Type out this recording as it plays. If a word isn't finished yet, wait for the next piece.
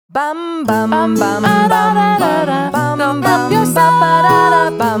Bum bum bum bum bum bum bum help yourself.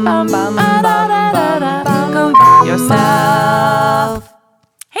 Bum bum bum bum help yourself.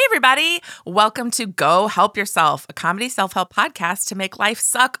 Hey everybody, welcome to Go Help Yourself, a comedy self-help podcast to make life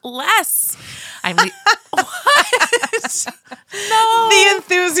suck less. I'm what? No. The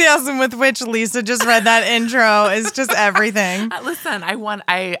enthusiasm with which Lisa just read that intro is just everything. Listen, I want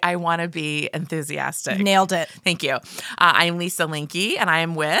to be enthusiastic. Nailed it. Thank you. I'm Lisa Linky, and I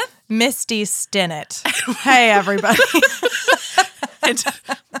am with Misty Stinnett. Hey everybody. and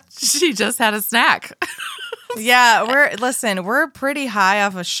she just had a snack. Yeah, we're pretty high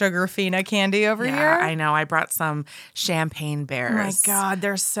off of Sugarfina candy over here. I know. I brought some champagne bears. Oh my God,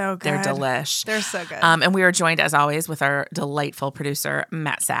 they're so good. They're delish. They're so good. And we are joined, as always, with our delightful producer,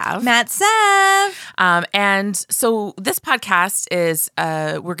 Matt Sav. Matt Sav. And so this podcast is,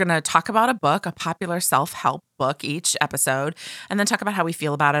 we're going to talk about a book, a popular self-help book each episode, and then talk about how we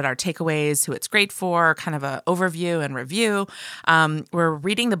feel about it, our takeaways, who it's great for, kind of an overview and review. We're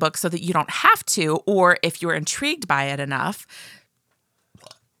reading the book so that you don't have to, or if you're intrigued by it enough,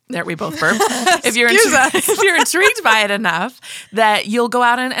 there we both burped. If you're intrigued by it enough, that you'll go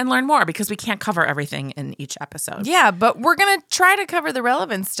out and learn more, because we can't cover everything in each episode. Yeah, but we're going to try to cover the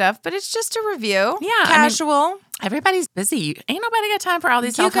relevant stuff, but it's just a review. Yeah. Casual. Everybody's busy. Ain't nobody got time for all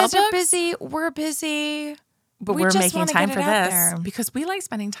these You self-help guys are books. busy. We're busy. But We we're just making wanna time get for it out this there. because we like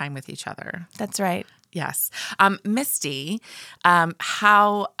spending time with each other. That's right. Yes. Misty,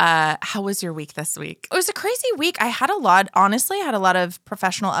 how was your week this week? It was a crazy week. I had a lot of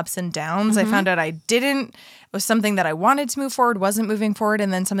professional ups and downs. I found out it was something that I wanted to move forward, wasn't moving forward,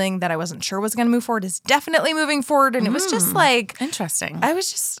 and then something that I wasn't sure was going to move forward is definitely moving forward. And it was just like, Interesting. I was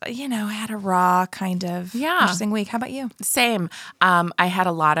just, I had a raw kind of interesting week. How about you? Same. I had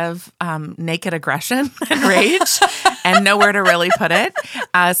a lot of naked aggression and rage and nowhere to really put it.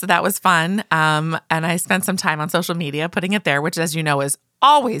 So that was fun. And I spent some time on social media putting it there, which, as you know, is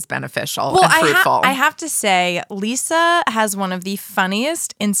always beneficial and fruitful. I have to say, Lisa has one of the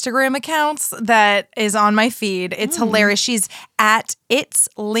funniest Instagram accounts that is on my feed. It's hilarious. She's at It's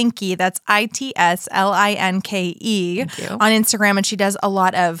Linky. That's ITSLINKE on Instagram. And she does a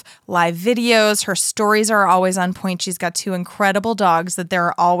lot of live videos. Her stories are always on point. She's got 2 incredible dogs that there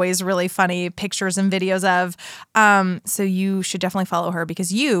are always really funny pictures and videos of. So you should definitely follow her,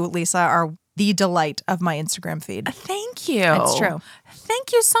 because you, Lisa, are the delight of my Instagram feed. Thank you. It's true.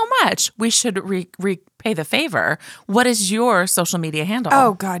 Thank you so much. We should repay the favor. What is your social media handle?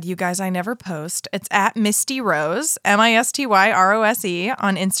 Oh, God, you guys, I never post. It's at Misty Rose, MISTYROSE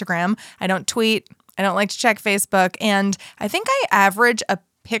on Instagram. I don't tweet. I don't like to check Facebook. And I think I average a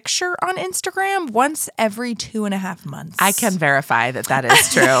picture on Instagram once every 2.5 months. I can verify that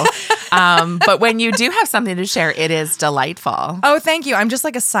is true. But when you do have something to share, it is delightful. Oh, thank you. I'm just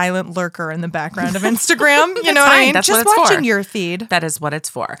like a silent lurker in the background of Instagram. You know what I mean? That's just what it's watching for. your feed. That is what it's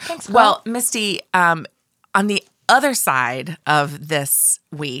for. Thanks, girl. Well, Misty, on the other side of this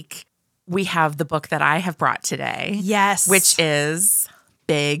week, we have the book that I have brought today. Yes. Which is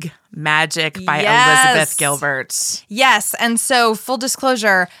Big Magic by Yes. Elizabeth Gilbert. Yes. And so, full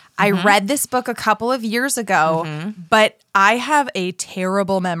disclosure, I read this book a couple of years ago, but I have a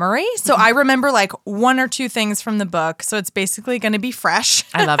terrible memory. So I remember like 1 or 2 things from the book. So it's basically going to be fresh.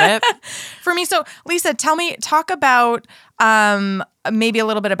 I love it. For me. So Lisa, talk about maybe a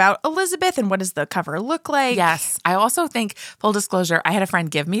little bit about Elizabeth and what does the cover look like? Yes. I also think, full disclosure, I had a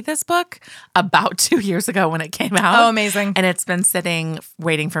friend give me this book about 2 years ago when it came out. Oh, amazing. And it's been sitting,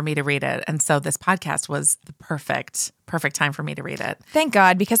 waiting for me to read it. And so this podcast was the perfect time for me to read it. Thank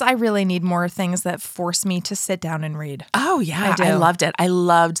God, because I really need more things that force me to sit down and read. Oh, yeah. I do. I loved it. I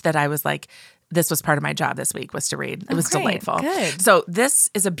loved that I was like, this was part of my job this week, was to read. It was great. delightful. Good. So this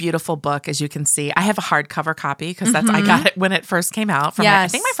is a beautiful book, as you can see. I have a hardcover copy because I got it when it first came out. From I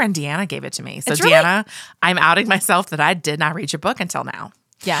think my friend Deanna gave it to me. So Deanna, I'm outing myself that I did not read your book until now.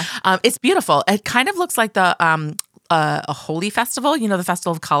 Yeah. It's beautiful. It kind of looks like the a holy festival, the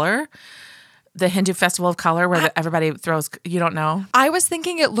Festival of Color. The Hindu Festival of Color where everybody throws, you don't know? I was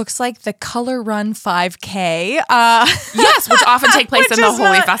thinking it looks like the Color Run 5K. Yes, which often take place in the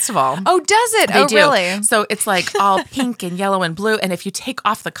Holy Festival. Oh, does it? They do. Really? So it's like all pink and yellow and blue. And if you take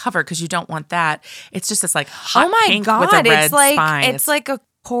off the cover, because you don't want that, it's just this like hot pink with a red spine. It's like a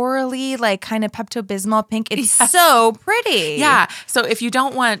corally, like kind of Pepto-Bismol pink. It's so pretty. Yeah. So if you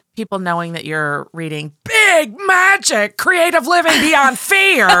don't want people knowing that you're reading big magic, creative living beyond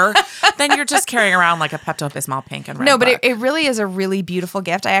fear, then you're just carrying around like a Pepto-Bismol pink and red No, but book. it really is a really beautiful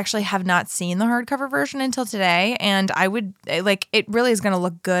gift. I actually have not seen the hardcover version until today, and I would like it really is going to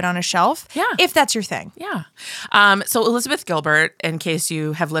look good on a shelf. Yeah. If that's your thing. Yeah. So Elizabeth Gilbert, in case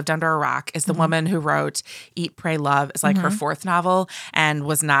you have lived under a rock, is the woman who wrote Eat, Pray, Love. It's like her fourth novel and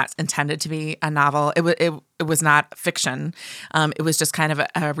was not intended to be a novel. It was not fiction. It was just kind of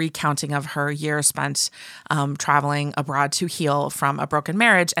a recounting of her years spent traveling abroad to heal from a broken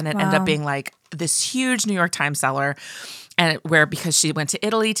marriage. And it ended up being like this huge New York Times seller. And because she went to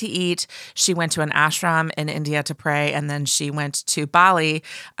Italy to eat, she went to an ashram in India to pray, and then she went to Bali,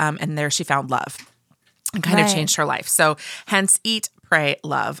 and there she found love and kind of changed her life. So hence Eat, Pray,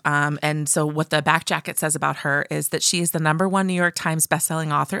 Love. And so what the back jacket says about her is that she is the #1 New York Times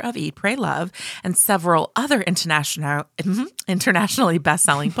bestselling author of Eat, Pray, Love and several other internationally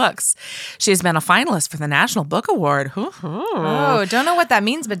bestselling books. She has been a finalist for the National Book Award. Oh, don't know what that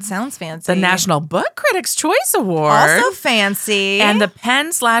means, but sounds fancy. The National Book Critics' Choice Award. Also fancy. And the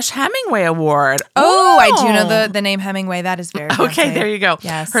Penn/Hemingway Award. Oh, I do know the name Hemingway. That is very fancy. Okay, there you go.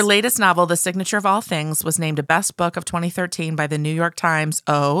 Yes. Her latest novel, The Signature of All Things, was named a best book of 2013 by the New York Times,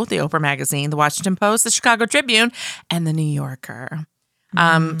 the Oprah Magazine, the Washington Post, the Chicago Tribune, and the New Yorker.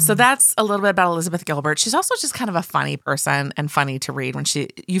 So that's a little bit about Elizabeth Gilbert. She's also just kind of a funny person and funny to read when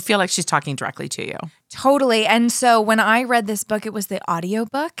you feel like she's talking directly to you. Totally. And so when I read this book, it was the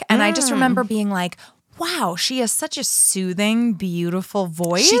audiobook. And I just remember being like, wow, she has such a soothing, beautiful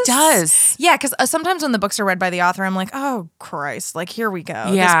voice. She does. Yeah, because sometimes when the books are read by the author, I'm like, oh, Christ, like, here we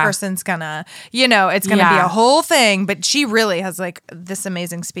go. Yeah. This person's gonna, it's gonna be a whole thing. But she really has like this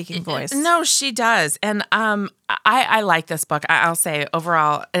amazing speaking voice. No, she does. And I like this book. I'll say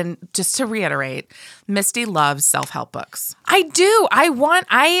overall, and just to reiterate, Misty loves self-help books. I do.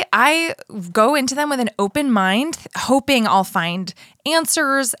 I go into them with an open mind, hoping I'll find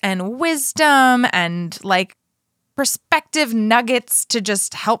answers and wisdom and like perspective nuggets to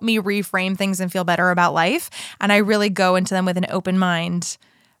just help me reframe things and feel better about life. And I really go into them with an open mind.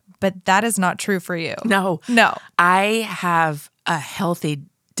 But that is not true for you. No. I have a healthy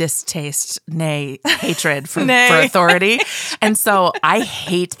distaste, nay, hatred for authority. And so I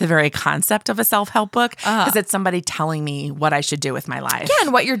hate the very concept of a self-help book because it's somebody telling me what I should do with my life. Yeah,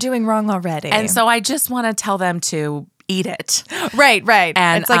 and what you're doing wrong already. And so I just want to tell them to eat it. Right.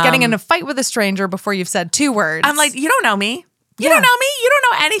 And it's like getting in a fight with a stranger before you've said 2 words. I'm like, you don't know me. You don't know me. You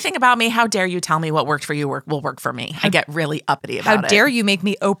don't know anything about me. How dare you tell me what worked for you will work for me? I get really uppity about it. How dare you make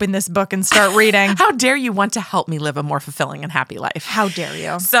me open this book and start reading? How dare you want to help me live a more fulfilling and happy life? How dare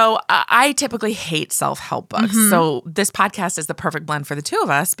you? So I typically hate self-help books. So this podcast is the perfect blend for the two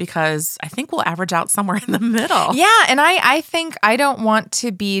of us because I think we'll average out somewhere in the middle. Yeah. And I think I don't want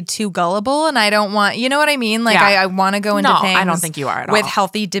to be too gullible and I don't want, you know what I mean? Like I want to go into things. I don't think you are at all. With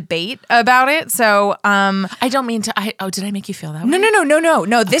healthy debate about it. So I don't mean to. Did I make you feel that way?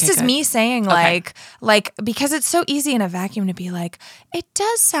 No. This is good. me saying like because it's so easy in a vacuum to be like, it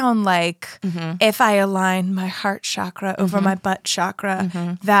does sound like if I align my heart chakra over my butt chakra,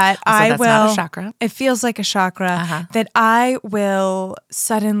 that I will. Not a chakra. It feels like a chakra that I will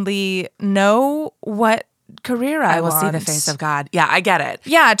suddenly know what career I will want. see the face of God. Yeah, I get it.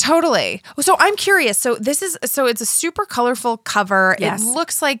 Yeah, totally. So I'm curious. So it's a super colorful cover. Yes. It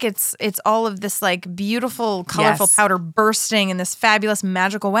looks like it's all of this like beautiful, colorful powder bursting in this fabulous,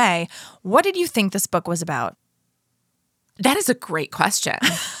 magical way. What did you think this book was about? That is a great question.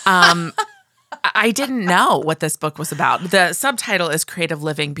 I didn't know what this book was about. The subtitle is Creative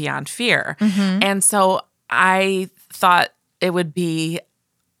Living Beyond Fear. And so I thought it would be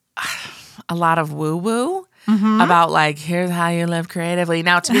a lot of woo-woo about like, here's how you live creatively.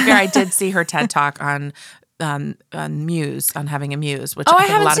 Now, to be fair, I did see her TED Talk on Muse, on having a muse, which I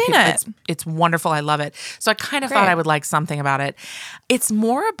think a lot of people, it's wonderful. I love it. So I kind of thought I would like something about it. It's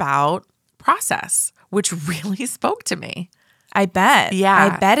more about process, which really spoke to me. I bet.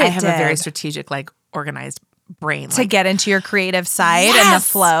 Yeah. I bet it I have did. a very strategic, like organized brain. To get into your creative side and the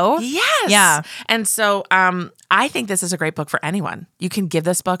flow. Yes. Yeah. And so I think this is a great book for anyone. You can give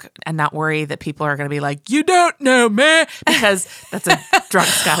this book and not worry that people are going to be like, you don't know me, because that's a drunk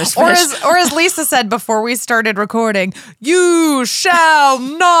Scottish fish. Or as Lisa said before we started recording, you shall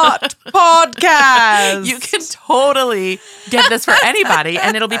not podcast. You can totally get this for anybody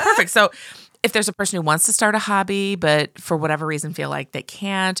and it'll be perfect. So if there's a person who wants to start a hobby, but for whatever reason feel like they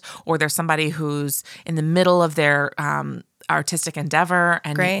can't, or there's somebody who's in the middle of their artistic endeavor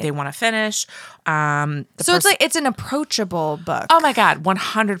and Great. they want to finish. So it's an approachable book. Oh my God,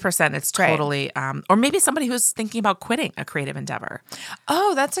 100%. It's Great. totally, or maybe somebody who's thinking about quitting a creative endeavor.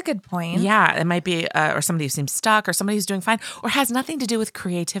 Oh, that's a good point. Yeah, it might be, or somebody who seems stuck, or somebody who's doing fine, or has nothing to do with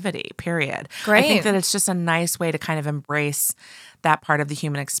creativity, period. Great. I think that it's just a nice way to kind of embrace that part of the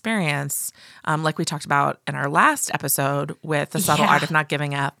human experience, like we talked about in our last episode with The Subtle Art of Not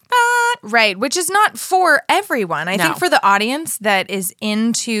Giving Up. Right, which is not for everyone. I No. think for the audience that is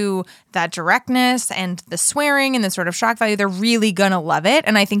into that directness and the swearing and the sort of shock value, they're really gonna love it.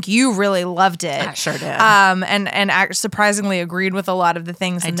 And I think you really loved it. I sure did. And surprisingly agreed with a lot of the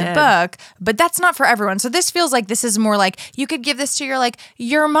things in the did. book. But that's not for everyone. So this feels like this is more like you could give this to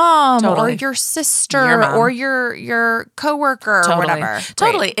your mom Totally. or your sister Your mom. or your coworker or whatever. Great.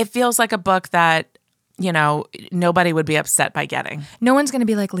 Totally. It feels like a book that, nobody would be upset by getting. No one's gonna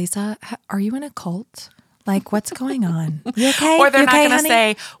be like, Lisa, are you in a cult? Like, what's going on? You okay? Or they're You not okay, going to honey?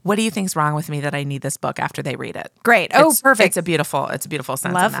 say, what do you think's wrong with me that I need this book after they read it? Great. Oh, perfect. It's a beautiful sense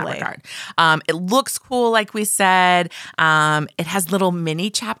in Lovely. that regard. It looks cool, like we said. It has little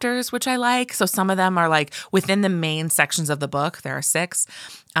mini chapters, which I like. So some of them are like within the main sections of the book. There are 6.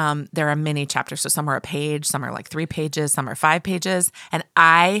 There are mini chapters. So some are a page, some are like 3 pages, some are 5 pages. And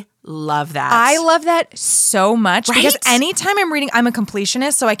I love that. I love that so much because Right? anytime I'm reading, I'm a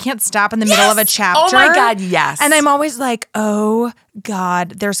completionist, so I can't stop in the middle of a chapter. Oh my God, yes. And I'm always like, oh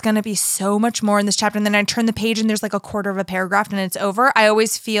God, there's going to be so much more in this chapter. And then I turn the page and there's like a quarter of a paragraph and it's over. I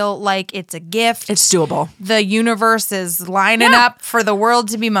always feel like it's a gift. It's doable. The universe is lining up for the world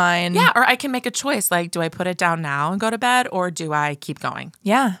to be mine. Yeah, or I can make a choice. Like, do I put it down now and go to bed, or do I keep going?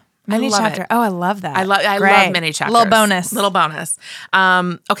 Yeah. Mini love chapter. it. Oh, I love that. I love Great. mini chapters. Little bonus. Little bonus.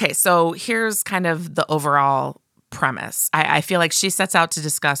 Okay, so here's kind of the overall premise. I feel like she sets out to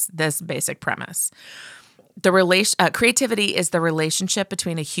discuss this basic premise. Creativity is the relationship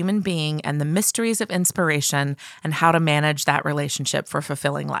between a human being and the mysteries of inspiration and how to manage that relationship for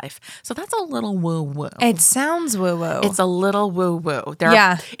fulfilling life. So that's a little woo-woo. It sounds woo-woo. It's a little woo-woo.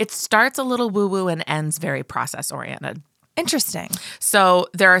 It starts a little woo-woo and ends very process-oriented. Interesting. So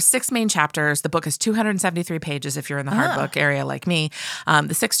there are 6 main chapters. The book is 273 pages if you're in the hard book area like me.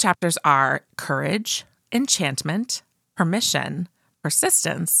 The 6 chapters are courage, enchantment, permission,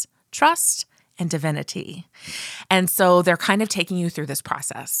 persistence, trust, and divinity. And so they're kind of taking you through this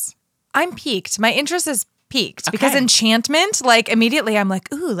process. I'm piqued. My interest is piqued because Okay. enchantment, like immediately I'm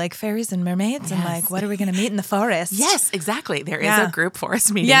like, ooh, like fairies and mermaids and Yes. like, what are we going to meet in the forest? Yes, exactly. There is Yeah. a group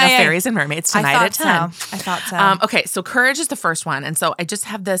forest meeting Yeah, of yeah. fairies and mermaids tonight at 10. I thought so. Okay, so courage is the first one. And so I just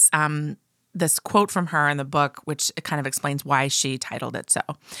have this this quote from her in the book, which kind of explains why she titled it so.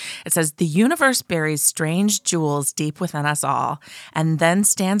 It says, "The universe buries strange jewels deep within us all and then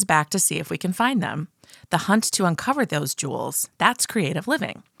stands back to see if we can find them. The hunt to uncover those jewels, that's creative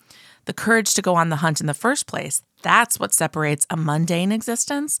living. The courage to go on the hunt in the first place, that's what separates a mundane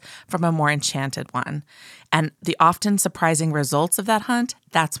existence from a more enchanted one. And the often surprising results of that hunt,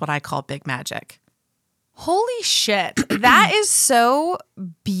 that's what I call big magic." Holy shit. That is so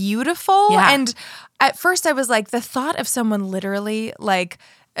beautiful. Yeah. And at first I was like, the thought of someone literally like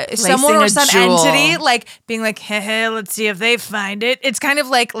someone or a some jewel. entity like being like, hey, let's see if they find it. It's kind of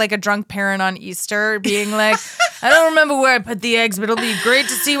like a drunk parent on Easter being like, I don't remember where I put the eggs, but it'll be great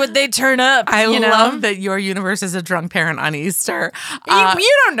to see what they turn up. I you know? love that your universe is a drunk parent on Easter.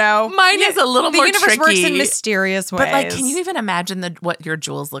 You don't know. Mine is a little the more universe works in tricky. mysterious ways. But like, can you even imagine what your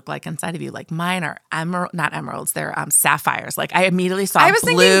jewels look like inside of you? Like mine are not emeralds, they're sapphires. Like I immediately saw I was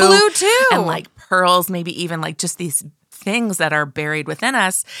thinking blue too. and like pearls, maybe even like just these things that are buried within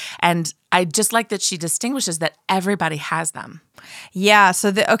us. And I just like that she distinguishes that everybody has them. Yeah. So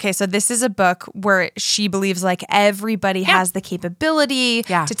this is a book where she believes like everybody has the capability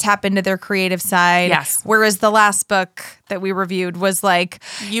to tap into their creative side. Yes. Whereas the last book that we reviewed was like,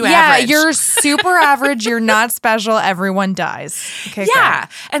 average. you're super average. You're not special. Everyone dies. Okay. Yeah.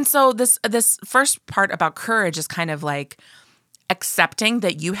 And so this first part about courage is kind of like accepting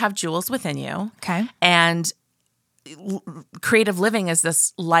that you have jewels within you. Okay. And creative living is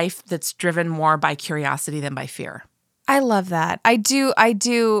this life that's driven more by curiosity than by fear. I love that. I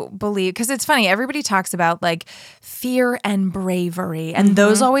do believe, because it's funny, everybody talks about like fear and bravery, and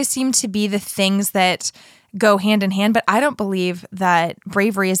those always seem to be the things that go hand in hand, but I don't believe that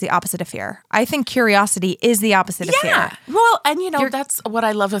bravery is the opposite of fear. I think curiosity is the opposite of fear. Well, and that's what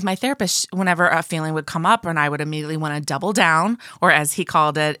I love with my therapist. Whenever a feeling would come up and I would immediately want to double down, or as he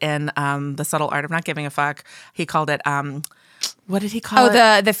called it in The Subtle Art of Not Giving a Fuck, he called it what did he call it?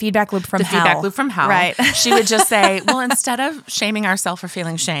 Oh, the feedback loop from the hell. feedback loop from hell. Right. She would just say, well, instead of shaming ourselves for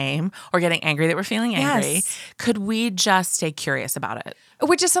feeling shame or getting angry that we're feeling angry, Yes. could we just stay curious about it?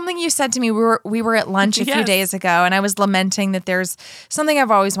 Which is something you said to me. We were at lunch a few Yes. days ago, and I was lamenting that there's something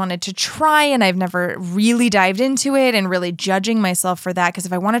I've always wanted to try, and I've never really dived into it, and really judging myself for that. Because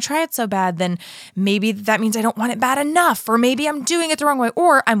if I want to try it so bad, then maybe that means I don't want it bad enough, or maybe I'm doing it the wrong way,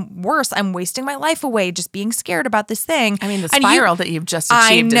 or I'm wasting my life away just being scared about this thing. I mean, the And spiral that you've just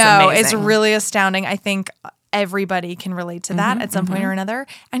I achieved know, is it's amazing. really astounding. I think everybody can relate to that at some point or another.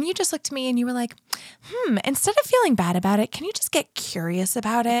 And you just looked at me and you were like, instead of feeling bad about it, can you just get curious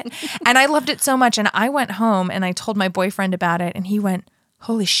about it? And I loved it so much. And I went home and I told my boyfriend about it, and he went,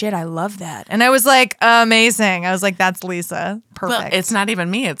 holy shit, I love that. And I was like, amazing. I was like, that's Lisa. Perfect. Well, it's not even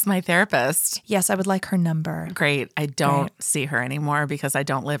me. It's my therapist. Yes, I would like her number. Great. I don't see her anymore because I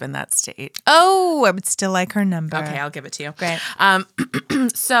don't live in that state. Oh, I would still like her number. Okay, I'll give it to you. Great.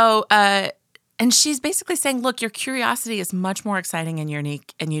 So, and she's basically saying, look, your curiosity is much more exciting and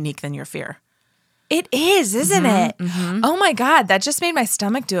unique than your fear. It is, isn't it? Oh my God, that just made my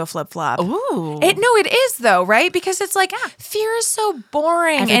stomach do a flip-flop. Ooh. It is though, right? Because it's like fear is so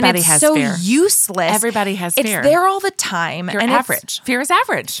boring and Everybody it's has so fear. useless. Everybody has fear. It's there all the time. You're and it's average. Fear is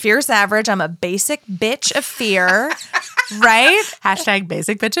average. Fear's average. I'm a basic bitch of fear, right? Hashtag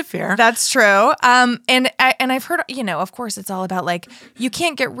basic bitch of fear. That's true. And I've heard, of course, it's all about like you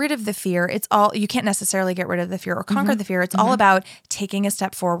can't get rid of the fear. You can't necessarily get rid of the fear or conquer the fear. It's all about taking a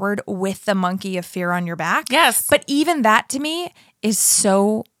step forward with the monkey of fear on your back. Yes. But even that to me is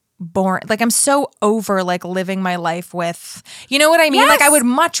so boring. Like I'm so over like living my life with, you know what I mean? Yes. Like I would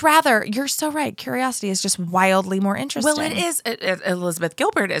much rather, you're so right. Curiosity is just wildly more interesting. Well, it is. Elizabeth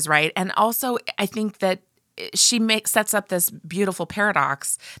Gilbert is right. And also, I think that she sets up this beautiful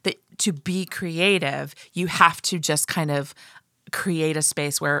paradox that to be creative, you have to just kind of create a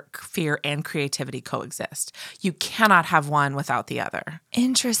space where fear and creativity coexist. You cannot have one without the other.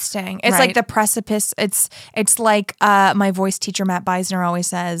 Interesting. It's Right? like the precipice. It's like my voice teacher, Matt Beisner, always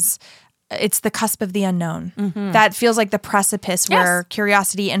says, it's the cusp of the unknown. That feels like the precipice where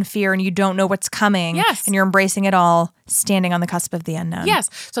curiosity and fear and you don't know what's coming. Yes. And you're embracing it all, standing on the cusp of the unknown. Yes.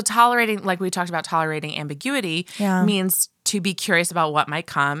 So tolerating, like we talked about, tolerating ambiguity means to be curious about what might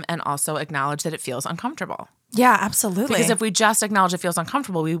come and also acknowledge that it feels uncomfortable. Yeah, absolutely. Because if we just acknowledge it feels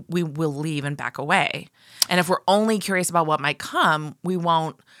uncomfortable, we will leave and back away. And if we're only curious about what might come,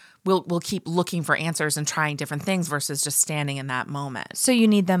 we'll keep looking for answers and trying different things versus just standing in that moment. So you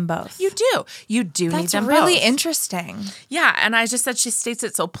need them both. You do need That's them really both. interesting. Yeah, and I just said she states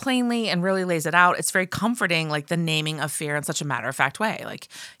it so plainly and really lays it out. It's very comforting, like the naming of fear in such a matter-of-fact way. Like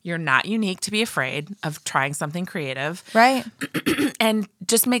you're not unique to be afraid of trying something creative. Right. And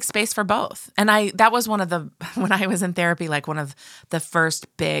just make space for both. And that was when I was in therapy, like one of the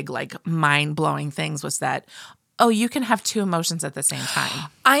first big, like mind-blowing things was that, oh, you can have two emotions at the same time.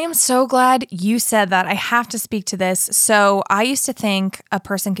 I am so glad you said that. I have to speak to this. So I used to think a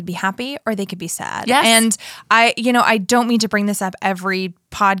person could be happy or they could be sad. Yes. And I don't mean to bring this up every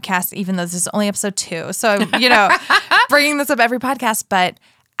podcast, even though this is only episode 2. So, bringing this up every podcast. But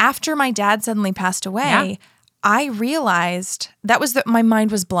after my dad suddenly passed away, I realized my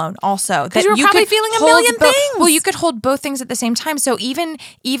mind was blown also. That you were probably feeling a million things. Well, you could hold both things at the same time. So even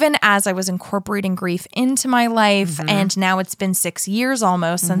as I was incorporating grief into my life, and now it's been 6 years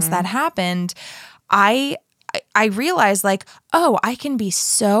almost since that happened, I realized like, oh, I can be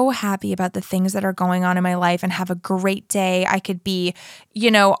so happy about the things that are going on in my life and have a great day. I could be,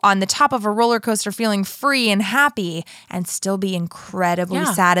 on the top of a roller coaster feeling free and happy and still be incredibly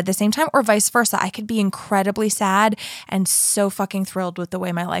sad at the same time, or vice versa. I could be incredibly sad and so fucking thrilled with the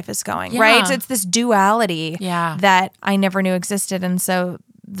way my life is going, right? It's this duality that I never knew existed. And so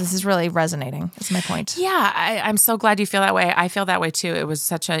this is really resonating, is my point. Yeah, I'm so glad you feel that way. I feel that way too. It was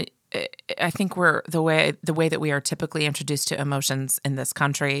I think the way that we are typically introduced to emotions in this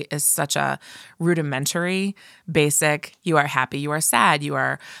country is such a rudimentary, basic, you are happy, you are sad, you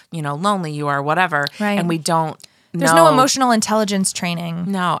are, lonely, you are whatever. Right. And we don't There's no emotional intelligence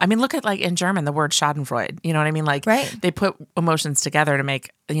training. No. I mean, look at like in German, the word Schadenfreude. You know what I mean? Like they put emotions together to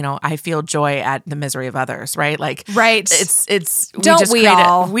make, I feel joy at the misery of others, right? Like it's don't we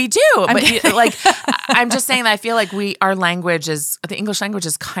all? We do. But I'm just saying that I feel like the English language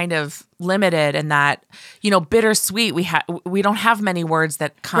is kind of limited in that, bittersweet. We don't have many words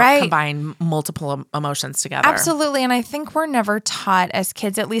that combine multiple emotions together. Absolutely. And I think we're never taught as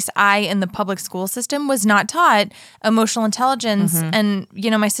kids, at least I in the public school system was not taught emotional intelligence. And,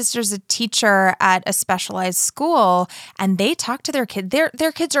 my sister's a teacher at a specialized school and they talk to their kids.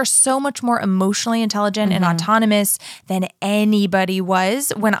 Their kids kids are so much more emotionally intelligent and autonomous than anybody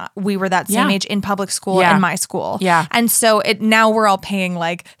was when we were that same age in public school in my school. Yeah. And so now we're all paying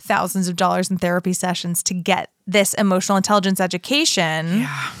like thousands of dollars in therapy sessions to get this emotional intelligence education.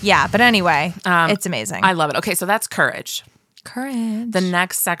 Yeah. But anyway, it's amazing. I love it. Okay, so that's courage. Courage. The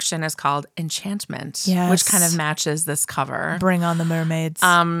next section is called enchantment, which kind of matches this cover. Bring on the mermaids.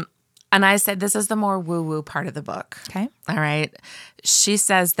 And I said, this is the more woo-woo part of the book. Okay. All right. She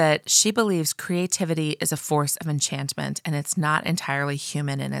says that she believes creativity is a force of enchantment and it's not entirely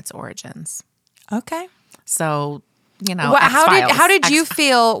human in its origins. Okay. So, how did you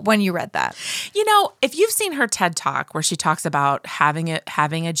feel when you read that? If you've seen her TED Talk where she talks about having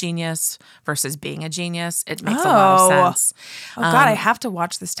a genius versus being a genius, it makes a lot of sense. Oh God, I have to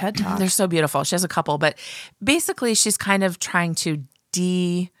watch this TED Talk. They're so beautiful. She has a couple, but basically she's kind of trying to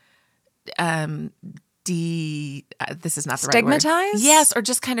this is not the right word. Stigmatize? Yes, or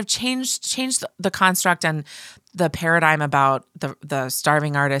just kind of change the construct and the paradigm about the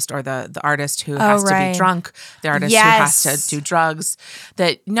starving artist or the artist who has to be drunk, the artist who has to do drugs.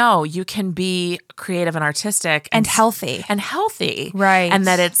 That no, you can be creative and artistic and healthy. Right. And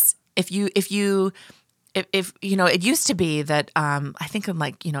that it's if it used to be that I think in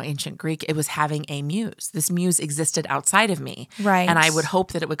ancient Greek, it was having a muse. This muse existed outside of me. Right. And I would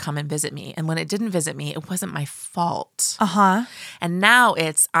hope that it would come and visit me. And when it didn't visit me, it wasn't my fault. Uh-huh. And now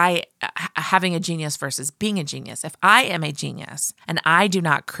it's having a genius versus being a genius. If I am a genius and I do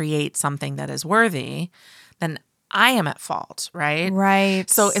not create something that is worthy, then I am at fault, right? Right.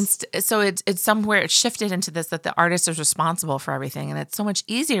 So it's somewhere it's shifted into this that the artist is responsible for everything. And it's so much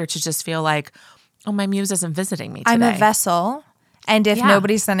easier to just feel like, oh, my muse isn't visiting me today. I'm a vessel. And if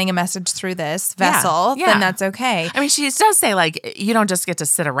nobody's sending a message through this vessel, then that's okay. I mean, she does say, you don't just get to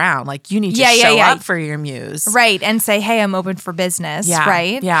sit around. You need to show up for your muse. Right. And say, hey, I'm open for business. Yeah.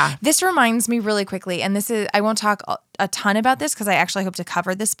 Right? Yeah. This reminds me really quickly, and I won't talk a ton about this because I actually hope to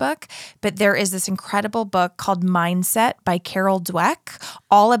cover this book, but there is this incredible book called Mindset by Carol Dweck,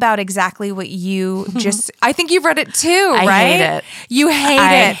 all about exactly what you just, I think you've read it too, right? I hate it. You hate it.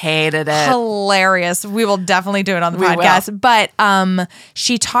 I hated it. Hilarious. We will definitely do it on the podcast. Will. But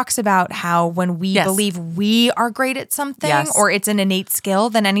she talks about how when we believe we are great at something or it's an innate skill,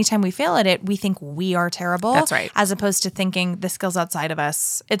 then anytime we fail at it, we think we are terrible. That's right. As opposed to thinking the skill's outside of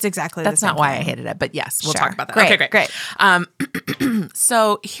us. It's exactly That's the same not why thing. I hated it, but yes, we'll Sure. talk about that. Great, Okay, great. Great.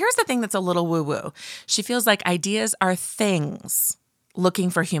 So here's the thing that's a little woo-woo. She feels like ideas are things looking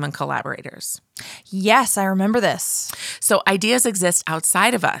for human collaborators. Yes, I remember this. So ideas exist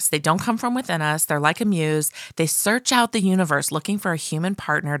outside of us. They don't come from within us. They're like a muse. They search out the universe looking for a human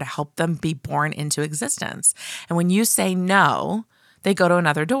partner to help them be born into existence. And when you say no, they go to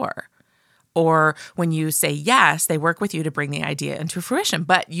another door. Or when you say yes, they work with you to bring the idea into fruition.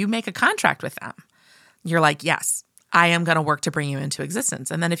 But you make a contract with them. You're like, yes, I am going to work to bring you into existence.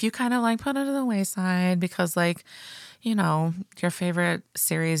 And then if you kind of put it to the wayside because your favorite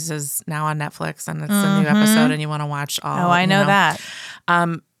series is now on Netflix and it's a new episode and you want to watch all. Oh, I know that.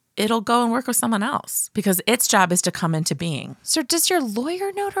 It'll go and work with someone else because its job is to come into being. So does your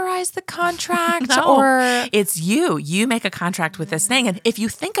lawyer notarize the contract? No, or it's you. You make a contract with this thing. And if you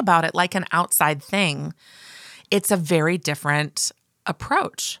think about it like an outside thing, it's a very different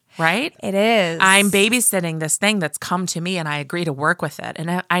approach, right? It is. I'm babysitting this thing that's come to me and I agree to work with it.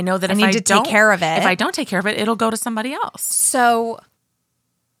 And I know that if I need to take care of it. If I don't take care of it, it'll go to somebody else. So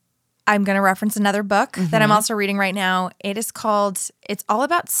I'm going to reference another book that I'm also reading right now. It's all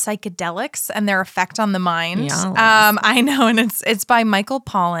about psychedelics and their effect on the mind. Yes. I know, and it's by Michael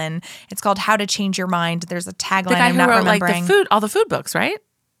Pollan. It's called How to Change Your Mind. There's a tagline The guy I'm who not wrote remembering. all the food books, right?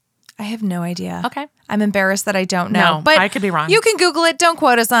 I have no idea. Okay. I'm embarrassed that I don't know. No, but I could be wrong. You can Google it. Don't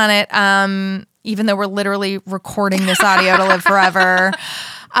quote us on it. even though we're literally recording this audio to live forever.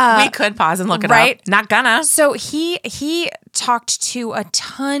 We could pause and look it right? up. Not gonna. So he talked to a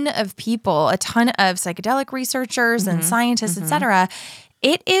ton of people, a ton of psychedelic researchers and scientists, et cetera.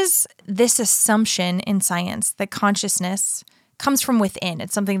 It is this assumption in science that consciousness comes from within.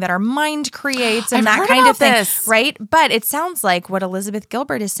 It's something that our mind creates and that kind of thing, right? But it sounds like what Elizabeth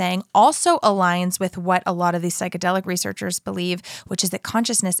Gilbert is saying also aligns with what a lot of these psychedelic researchers believe, which is that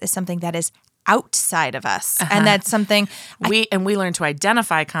consciousness is something that is outside of us. And that's something we learn to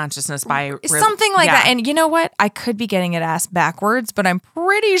identify consciousness by something like that. And you know what? I could be getting it asked backwards, but I'm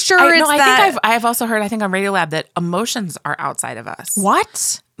pretty sure I think I've also heard, I think on Radiolab, that emotions are outside of us.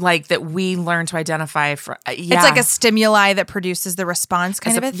 What? like that we learn to identify for. It's like a stimuli that produces the response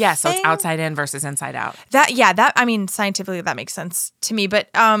kind of a yeah, thing. so it's outside in versus inside out. That I mean, scientifically that makes sense to me, but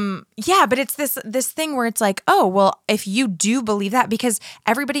but it's this thing where it's like, oh, well, if you do believe that, because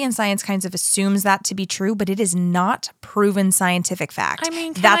everybody in science kind of assumes that to be true, but it is not proven scientific fact. I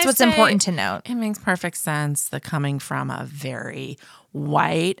mean, that's what's important to note. It makes perfect sense that coming from a very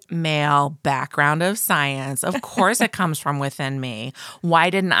white male background of science, of course it comes from within me. Why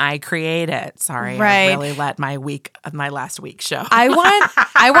didn't I create it? Sorry, right. I really let my last week show. I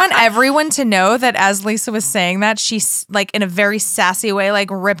want everyone to know that as Lisa was saying that, she's like in a very sassy way, like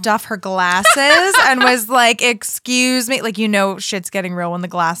ripped off her glasses and was like, "Excuse me," like shit's getting real when the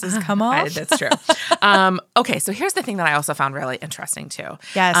glasses come off. That's true. Okay, so here's the thing that I also found really interesting too.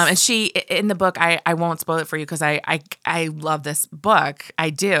 Yes, and she in the book, I won't spoil it for you because I love this book. I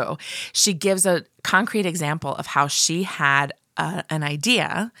do. She gives a concrete example of how she had an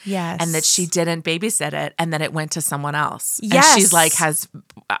idea, yes, and that she didn't babysit it, and then it went to someone else. Yes, and she's like has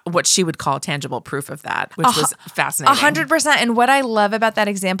what she would call tangible proof of that, which was fascinating. 100%. And what I love about that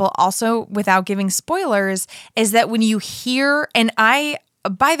example, also without giving spoilers, is that when you hear, and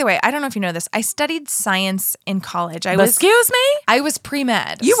by the way, I don't know if you know this, I studied science in college. Excuse me? I was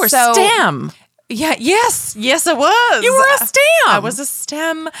pre-med. You were STEM. Yeah. Yes, I was. You were a STEM. I was a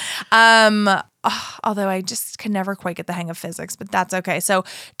STEM. Although I just could never quite get the hang of physics, but that's okay. So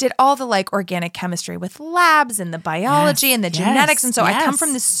did all the like organic chemistry with labs and the biology and the genetics. And so I come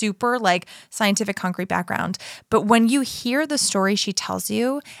from this super like scientific concrete background. But when you hear the story she tells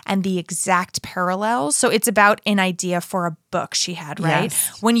you and the exact parallels, so it's about an idea for a book she had, right?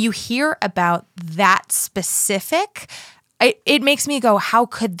 Yes. When you hear about that specific, it makes me go, how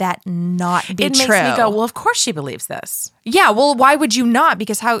could that not be true? It makes me go, well, of course she believes this. Yeah, well, why would you not?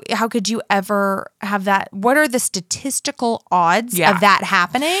 Because how could you ever have that? What are the statistical odds of that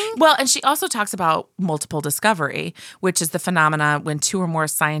happening? Well, and she also talks about multiple discovery, which is the phenomena when two or more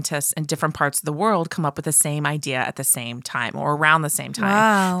scientists in different parts of the world come up with the same idea at the same time or around the same time.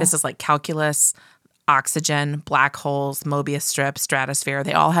 Wow. This is like calculus, oxygen, black holes, Mobius strip, stratosphere.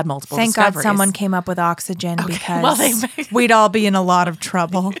 They all had multiple discoveries. Thank God someone came up with oxygen because we'd all be in a lot of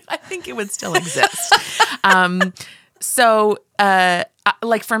trouble. I think it would still exist.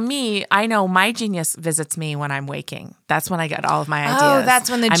 Like for me, I know my genius visits me when I'm waking. That's when I get all of my ideas. Oh, that's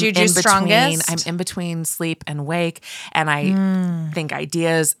when the juju's strongest. I'm in between sleep and wake, and I think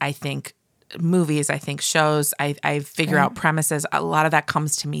ideas. I think movies, I think shows, I figure out premises. A lot of that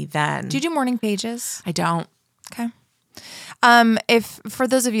comes to me then. Do you do morning pages? I don't. Okay. If for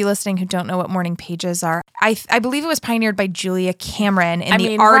those of you listening who don't know what morning pages are, I believe it was pioneered by Julia Cameron in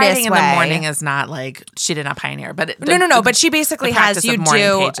the artist writing in way. the morning is not like she did not pioneer, but no. But she basically has you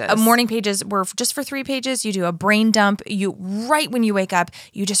do morning pages were just for 3 pages. You do a brain dump. You right when you wake up,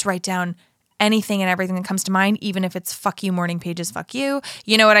 you just write down anything and everything that comes to mind, even if it's fuck you morning pages, fuck you.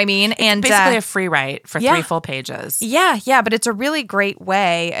 You know what I mean? And basically a free write for 3 full pages. Yeah, but it's a really great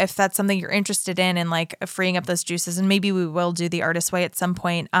way if that's something you're interested in and like freeing up those juices. And maybe we will do the artist way at some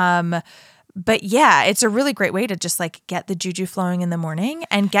point. But yeah, it's a really great way to just like get the juju flowing in the morning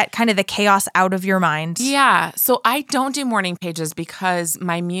and get kind of the chaos out of your mind. Yeah. So I don't do morning pages because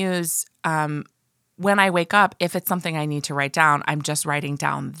my muse, when I wake up, if it's something I need to write down, I'm just writing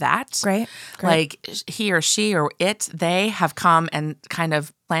down that. Great. Like he or she or it, they have come and kind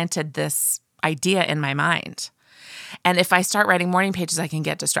of planted this idea in my mind. And if I start writing morning pages, I can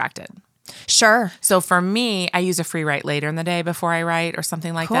get distracted. Sure. So for me, I use a free write later in the day before I write or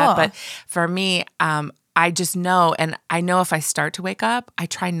something like that. But for me, I just know, and I know if I start to wake up, I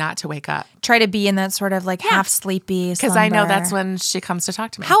try not to wake up. Try to be in that sort of like half sleepy because I know that's when she comes to talk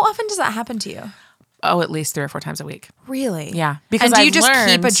to me. How often does that happen to you? Oh, at least 3 or 4 times a week. Really? Yeah. Because and do you just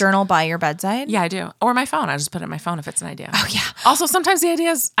keep a journal by your bedside? Yeah, I do. Or my phone. I just put it in my phone if it's an idea. Oh, yeah. Also, sometimes the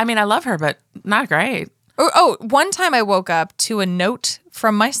ideas, I mean, I love her, but not great. One time I woke up to a note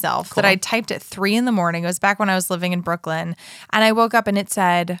from myself that I typed at 3 a.m. It was back when I was living in Brooklyn. And I woke up and it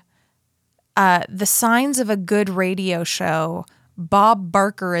said, the signs of a good radio show, Bob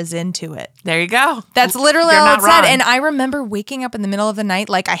Barker is into it. There you go. That's literally all it said. And I remember waking up in the middle of the night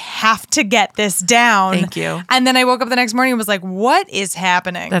like, I have to get this down. Thank you. And then I woke up the next morning and was like, what is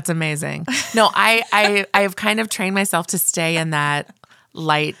happening? That's amazing. No, I've kind of trained myself to stay in that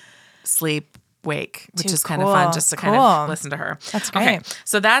light sleep wake, which Too is kind of fun cool. just to kind Cool. of listen to her. That's Okay, great.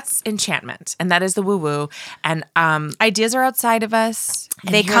 so that's enchantment, and that is the woo-woo. And Ideas are outside of us.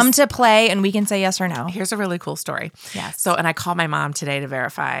 They here's- come to play, and we can say yes or no. here's a really cool story. Yes. So, and I called my mom today to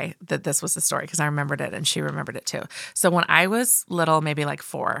verify that this was the story because I remembered it and she remembered it too. So when I was little, maybe like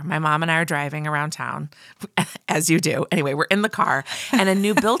 4, my mom and I are driving around town, as you do. Anyway, we're in the car and a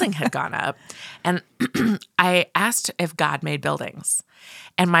new building had gone up. And I asked if God made buildings.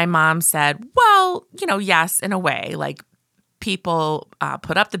 And my mom said, well, yes, in a way, like people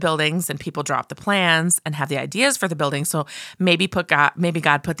put up the buildings and people draw up the plans and have the ideas for the building. So maybe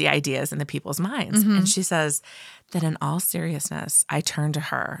God put the ideas in the people's minds. And she says that in all seriousness, I turn to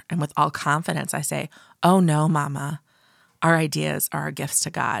her and with all confidence, I say, oh no, Mama, our ideas are our gifts to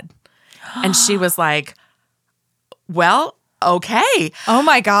God. And she was like, well, okay. Oh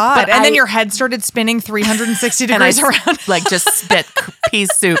my God. But And then I- your head started spinning 360 And I degrees around. like just spit pea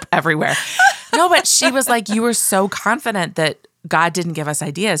soup everywhere. No, but she was like, you were so confident that God didn't give us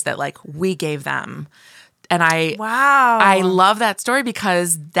ideas, that like we gave them. And Wow. I love that story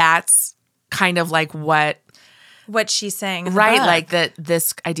because that's kind of like what, what she's saying. in the right? book. Like that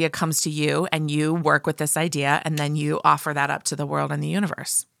this idea comes to you and you work with this idea and then you offer that up to the world and the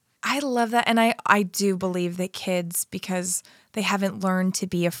universe. I love that. And I do believe that kids, because they haven't learned to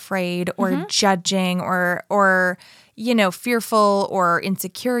be afraid or judging or fearful or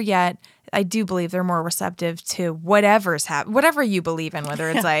insecure yet, I do believe they're more receptive to whatever's whatever you believe in, whether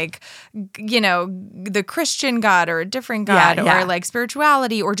it's like, the Christian God or a different God Yeah. or like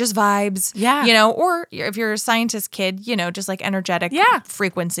spirituality or just vibes. Yeah. Or if you're a scientist kid, just like energetic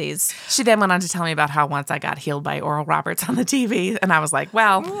frequencies. She then went on to tell me about how once I got healed by Oral Roberts on the TV. And I was like,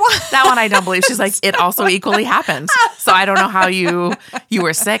 well, that one I don't believe. She's like, it also equally happened. So I don't know how you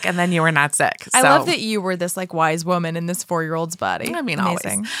were sick and then you were not sick. I So- love that you were this like wise woman in this 4-year-old's body. I mean,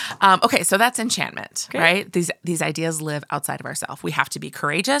 amazing. always. Okay, so that's enchantment, right? These ideas live outside of ourselves. We have to be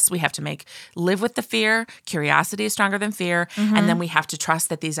courageous. We have to live with the fear. Curiosity is stronger than fear. And then we have to trust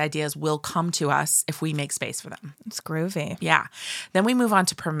that these ideas will come to us if we make space for them. It's groovy. Yeah. Then we move on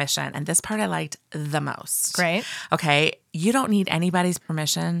to permission. And this part I liked the most. Great. Okay. You don't need anybody's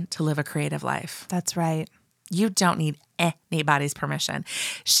permission to live a creative life. That's right. You don't need anybody's permission.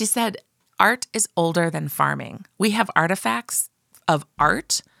 She said, art is older than farming. We have artifacts of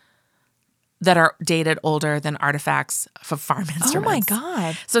art that are dated older than artifacts of farm instruments. Oh my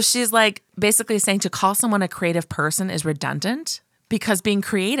God. So she's like basically saying to call someone a creative person is redundant because being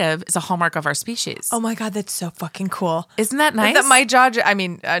creative is a hallmark of our species. Oh my God, that's so fucking cool. Isn't that nice? That my jaw,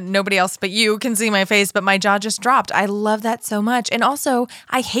 nobody else but you can see my face, but my jaw just dropped. I love that so much. And also,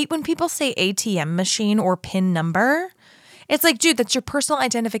 I hate when people say ATM machine or PIN number. It's like, dude, that's your personal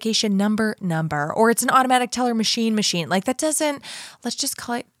identification number, or it's an automatic teller machine. Like that doesn't, let's just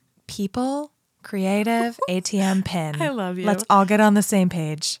call it people, creative, ATM PIN. I love you. Let's all get on the same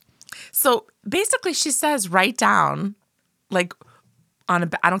page. So basically she says write down, like I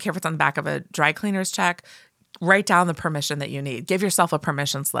don't care if it's on the back of a dry cleaner's check, write down the permission that you need. Give yourself a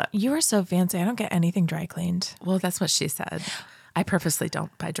permission slip. You are so fancy. I don't get anything dry cleaned. Well, that's what she said. I purposely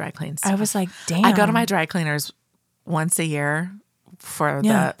don't buy dry clean stuff. I was like, damn. I go to my dry cleaners once a year for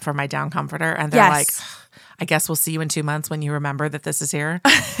my down comforter, and they're Yes. like, I guess we'll see you in 2 months when you remember that this is here.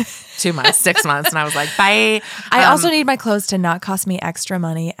 2 months, 6 months. And I was like, bye. I also need my clothes to not cost me extra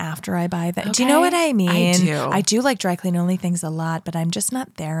money after I buy them. Do you know what I mean? I do. I do like dry clean only things a lot, but I'm just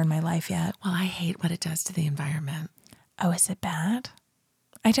not there in my life yet. Well, I hate what it does to the environment. Oh, is it bad?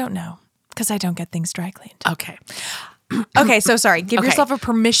 I don't know because I don't get things dry cleaned. Okay. Okay, so sorry. Give Okay. yourself a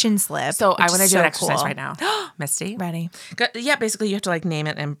permission slip. So I which want to is do an so exercise cool. right now. Misty. Ready? Yeah, basically you have to like name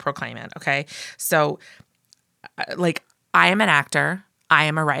it and proclaim it. Okay. So like I am an actor. I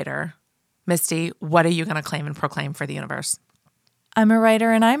am a writer. Misty, what are you going to claim and proclaim for the universe? I'm a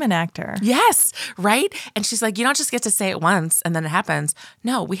writer and I'm an actor. Yes, right? And she's like, you don't just get to say it once and then it happens.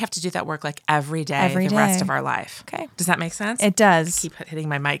 No, we have to do that work like every day, Every the rest day. of our life. Okay. Does that make sense? It does. Keep hitting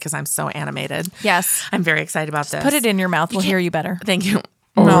my mic because I'm so animated. Yes. I'm very excited about this. Put it in your mouth. We'll hear you better. Thank you.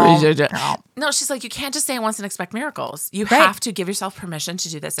 No. No, she's like, you can't just say it once and expect miracles. You Right. have to give yourself permission to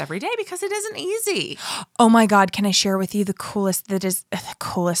do this every day because it isn't easy. Oh my God, can I share with you the coolest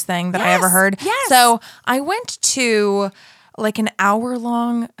thing that I ever Yes, heard? yes. So I went to like an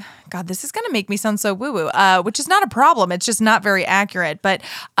hour-long, God, this is going to make me sound so woo-woo, which is not a problem. It's just not very accurate. But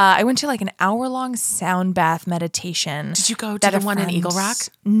I went to like an hour-long sound bath meditation. Did you go to that the a one in friend- Eagle Rock?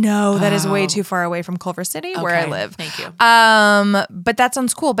 No, that is way too far away from Culver City where I Okay, live. thank you. But that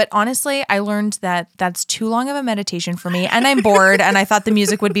sounds cool. But honestly, I learned that that's too long of a meditation for me, and I'm bored. And I thought the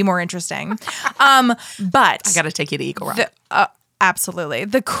music would be more interesting. But I got to take you to Eagle Rock. Absolutely.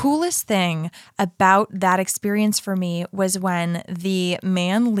 The coolest thing about that experience for me was when the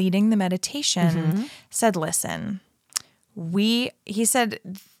man leading the meditation said, listen, he said,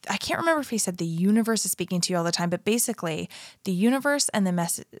 I can't remember if he said the universe is speaking to you all the time, but basically the universe and the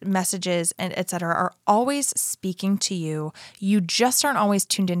messages and et cetera are always speaking to you. You just aren't always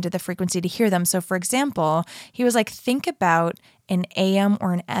tuned into the frequency to hear them. So for example, he was like, think about an AM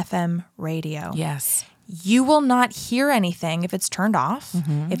or an FM radio. Yes. You will not hear anything if it's turned off.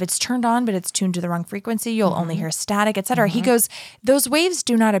 If it's turned on, but it's tuned to the wrong frequency, you'll only hear static, et cetera. He goes, those waves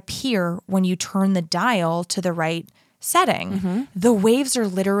do not appear when you turn the dial to the right setting. The waves are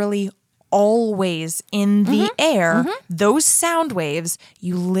literally always in the air. Those sound waves,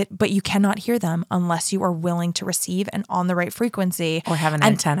 but you cannot hear them unless you are willing to receive and on the right frequency. Or have an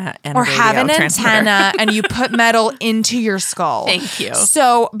antenna and or a radio have an transmitter. antenna and you put metal into your skull. Thank you.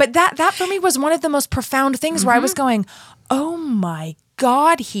 So, but that for me was one of the most profound things where I was going, oh my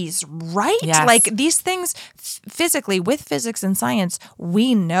God, he's right. Yes. Like these things physically, with physics and science,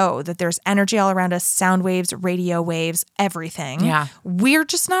 we know that there's energy all around us, sound waves, radio waves, everything. Yeah. We're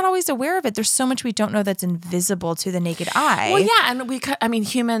just not always aware of it. There's so much we don't know that's invisible to the naked eye. Well, yeah. And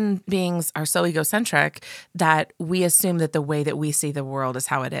human beings are so egocentric that we assume that the way that we see the world is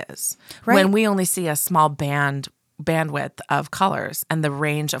how it is. Right. When we only see a small bandwidth of colors and the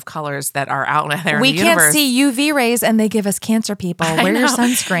range of colors that are out there in We the can't universe. see UV rays and they give us cancer, people. I Wear your know.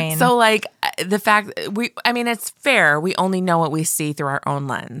 sunscreen. So like the fact it's fair. We only know what we see through our own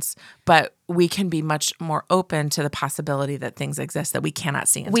lens, but we can be much more open to the possibility that things exist that we cannot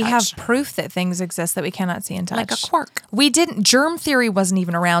see and we touch. have proof that things exist that we cannot see and touch. Like a quark. Germ theory wasn't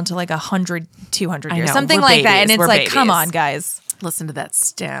even around till like 100, 200 I years, know. something We're like that. babies. And it's We're like, come babies. on, guys. Listen to that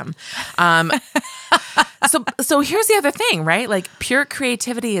stem. So here's the other thing, right? Like pure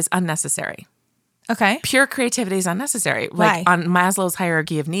creativity is unnecessary. Okay. Pure creativity is unnecessary. Why? Like on Maslow's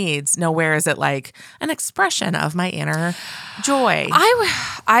hierarchy of needs, nowhere is it like an expression of my inner joy.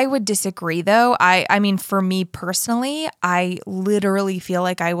 I would disagree though. I mean, for me personally, I literally feel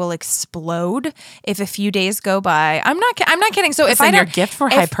like I will explode if a few days go by. I'm not kidding. So if I your don't, gift for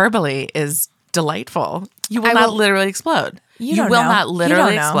if- hyperbole is delightful. You will not literally explode. You will don't know. not You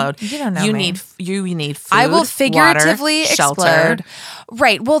literally don't know. explode. You don't know You me. need food. I will figuratively water, explode. shelter.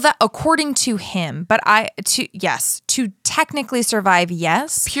 Right. Well, that according to him, but to technically survive,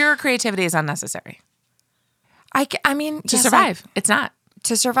 yes. Pure creativity is unnecessary I mean, to yes, survive. It's not.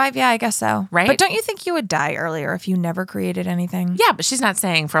 To survive, yeah, I guess so. Right? But don't you think you would die earlier if you never created anything? Yeah, but she's not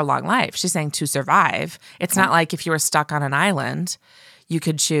saying for a long life. She's saying to survive. It's not like if you were stuck on an island, you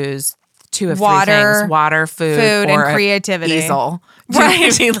could choose two of Water, three things: water, food, and or an creativity. easel.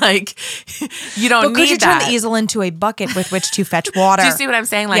 Right? I mean, like you don't But could need you turn that. the easel into a bucket with which to fetch water? Do you see what I'm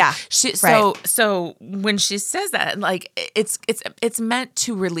saying? Like, Yeah, so when she says that, like, it's meant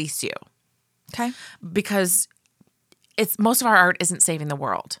to release you Okay. because most of our art isn't saving the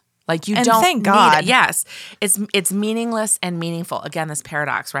world. Like you And don't thank need God. it. Yes, it's meaningless and meaningful. Again, this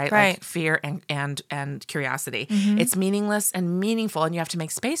paradox, right? Right. Like fear and curiosity. Mm-hmm. It's meaningless and meaningful, and you have to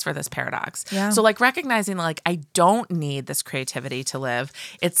make space for this paradox. Yeah. So, like recognizing, like I don't need this creativity to live.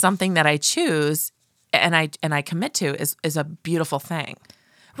 It's something that I choose, and I commit to is a beautiful thing.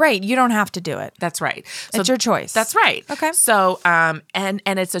 Right. You don't have to do it. That's right. It's your choice. That's right. Okay. So, and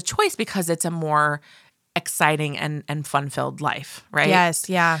it's a choice because it's a more exciting and fun-filled life, right? Yes.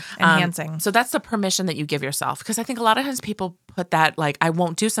 Yeah. Enhancing. So that's the permission that you give yourself. Because I think a lot of times people put that like, I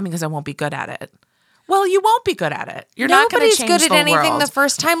won't do something because I won't be good at it. Well, you won't be good at it. You're not going to Nobody's change good at the anything world. the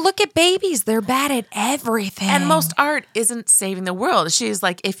first time. Look at babies. They're bad at everything. And most art isn't saving the world. She's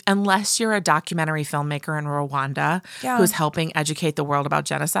like, unless you're a documentary filmmaker in Rwanda Yeah. who's helping educate the world about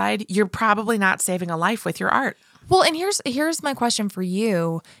genocide, you're probably not saving a life with your art. Well, and here's my question for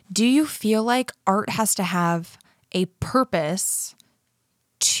you. Do you feel like art has to have a purpose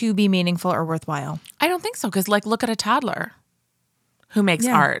to be meaningful or worthwhile? I don't think so. Because like, look at a toddler who makes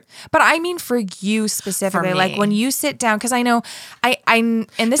Yeah. art. But I mean for you specifically, For like me. when you sit down, because I know and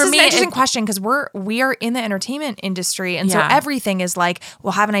this For is me, an interesting it- question because we are in the entertainment industry. And Yeah. so everything is like,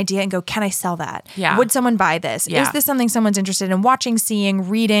 we'll have an idea and go, can I sell that? Yeah. Would someone buy this? Yeah. Is this something someone's interested in watching, seeing,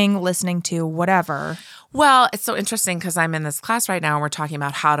 reading, listening to, whatever? Well, it's so interesting because I'm in this class right now and we're talking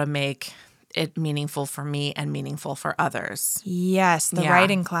about how to make it meaningful for me and meaningful for others. Yes, the Yeah.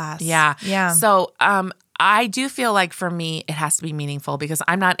 writing class. Yeah. Yeah. So I do feel like for me, it has to be meaningful because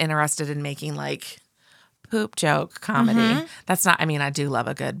I'm not interested in making like poop joke comedy. That's not, I mean, I do love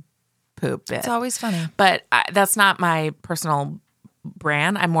a good poop bit. It's always funny. But that's not my personal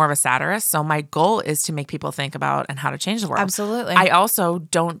brand. I'm more of a satirist. So my goal is to make people think about and how to change the world. Absolutely. I also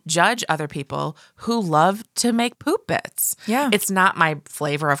don't judge other people who love to make poop bits. Yeah. It's not my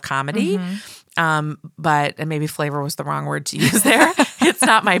flavor of comedy. But and maybe flavor was the wrong word to use there. It's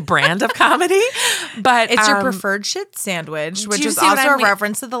not my brand of comedy, but It's your preferred shit sandwich, which you is see what also I a mean?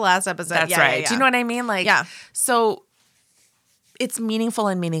 reference to the last episode. That's right. Do you know what I mean? Like, Yeah. So it's meaningful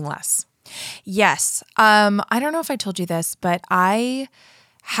and meaningless. Yes. I don't know if I told you this, but I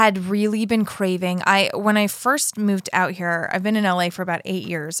had really been craving. When I first moved out here, I've been in LA for about 8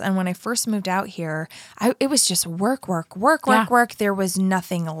 years. And when I first moved out here, it was just work. There was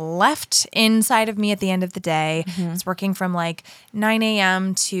nothing left inside of me at the end of the day. I was working from like 9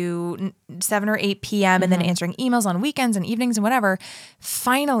 a.m. to 7 or 8 p.m. and then answering emails on weekends and evenings and whatever.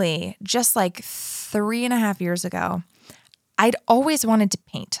 Finally, just like 3.5 years ago, I'd always wanted to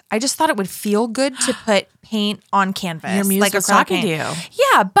paint. I just thought it would feel good to put paint on canvas. Your muse like was acrylic talking paint. to you.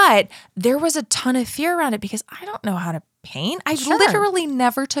 Yeah, but there was a ton of fear around it because I don't know how to paint. I literally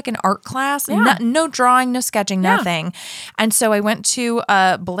never took an art class. Yeah. No drawing, no sketching, nothing. And so I went to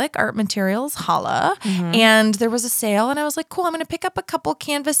Blick Art Materials, Holla, and there was a sale and I was like, cool, I'm going to pick up a couple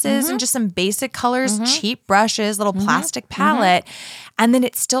canvases and just some basic colors, cheap brushes, little plastic palette. And then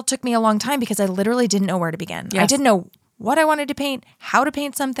it still took me a long time because I literally didn't know where to begin. I didn't know what I wanted to paint, how to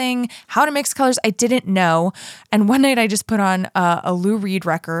paint something, how to mix colors. I didn't know. And one night I just put on a Lou Reed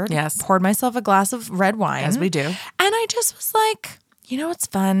record, poured myself a glass of red wine. As we do. And I just was like, you know what's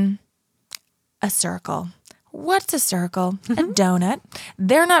fun? A circle. What's a circle? A donut.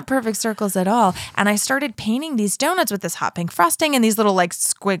 They're not perfect circles at all. And I started painting these donuts with this hot pink frosting and these little like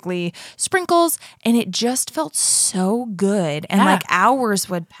squiggly sprinkles. And it just felt so good. And like hours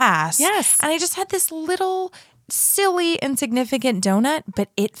would pass. Yes. And I just had this little silly, insignificant donut, but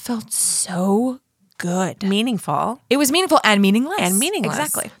it felt so good. Meaningful. It was meaningful and meaningless.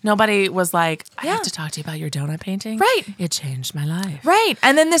 Exactly. Nobody was like, I have to talk to you about your donut painting. Right. It changed my life. Right.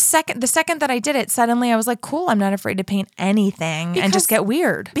 And then the second that I did it, suddenly I was like, cool, I'm not afraid to paint anything and just get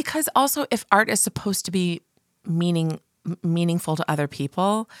weird. Because also if art is supposed to be meaningful to other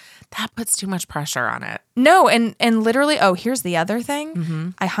people, that puts too much pressure on it. No, and literally, here's the other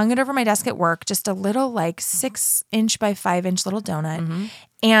thing. I hung it over my desk at work, just a little like 6-inch by 5-inch little donut.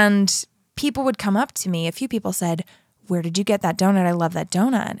 And people would come up to me. A few people said, where did you get that donut? I love that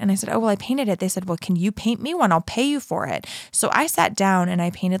donut. And I said, oh, well, I painted it. They said, well, can you paint me one? I'll pay you for it. So I sat down and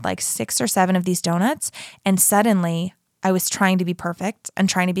I painted like 6 or 7 of these donuts. And suddenly I was trying to be perfect and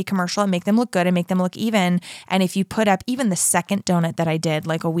trying to be commercial and make them look good and make them look even. And if you put up even the second donut that I did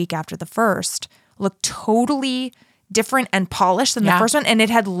like a week after the first, looked totally different and polished than the first one. And it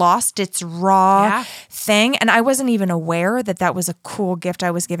had lost its raw thing. And I wasn't even aware that that was a cool gift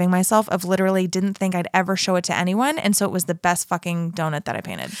I was giving myself of literally didn't think I'd ever show it to anyone. And so it was the best fucking donut that I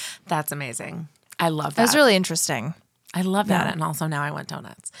painted. That's amazing. I love that. It was really interesting. I love that. And also now I want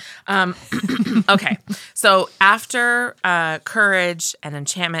donuts. Okay. So after courage and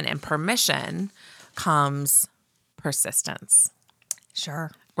enchantment and permission comes persistence.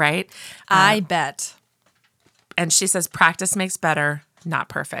 Sure. Right? I bet. And she says, practice makes better, not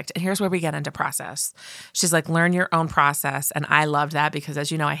perfect. And here's where we get into process. She's like, learn your own process. And I loved that because,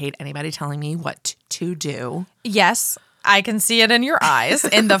 as you know, I hate anybody telling me what to do. Yes. I can see it in your eyes,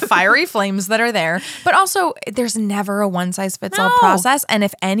 in the fiery flames that are there. But also, there's never a one-size-fits-all process. And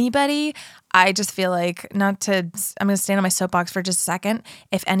if anybody, I just feel like, I'm going to stand on my soapbox for just a second.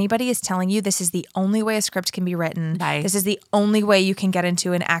 If anybody is telling you this is the only way a script can be written, this is the only way you can get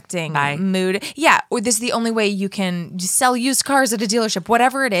into an acting mood, or this is the only way you can sell used cars at a dealership,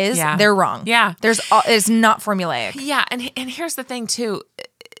 whatever it is, they're wrong. Yeah. It's not formulaic. Yeah. And here's the thing, too.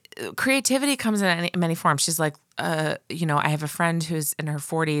 Creativity comes in many forms. She's like, I have a friend who's in her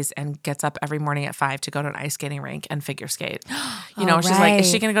 40s and gets up every morning at 5 to go to an ice skating rink and figure skate. She's like,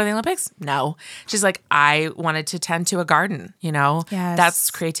 is she going to go to the Olympics? No. She's like, I wanted to tend to a garden, Yes. That's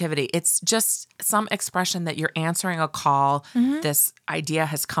creativity. It's just some expression that you're answering a call. This idea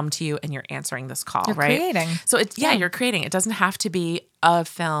has come to you and you're answering this call, you're right? Creating. So you're creating. It doesn't have to be a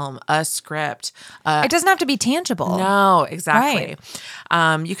film, a script. It doesn't have to be tangible. No, exactly.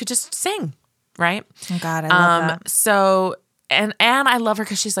 Right. You could just sing. Right? Oh God, I love that. So, and I love her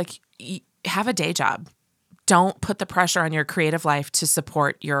because she's like, have a day job. Don't put the pressure on your creative life to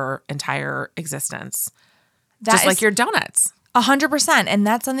support your entire existence. Just like your donuts. 100%. And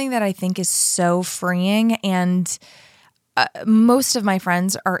that's something that I think is so freeing. And most of my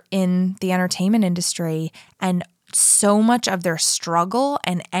friends are in the entertainment industry, and so much of their struggle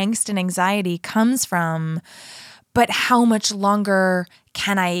and angst and anxiety comes from, but how much longer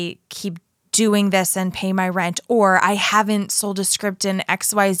can I keep doing this and pay my rent, or I haven't sold a script in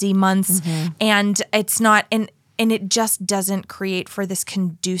XYZ months and it's not, and it just doesn't create for this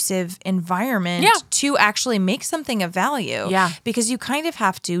conducive environment to actually make something of value. Yeah. Because you kind of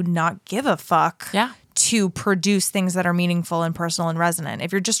have to not give a fuck to produce things that are meaningful and personal and resonant.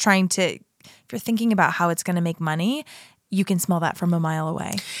 If you're just if you're thinking about how it's going to make money, you can smell that from a mile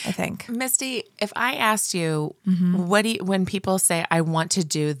away, I think. Misty, if I asked you, when people say, I want to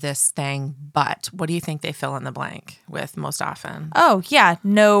do this thing, but what do you think they fill in the blank with most often? Oh, yeah.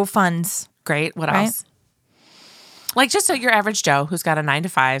 No funds. Great. What else? Like just so your average Joe who's got a 9 to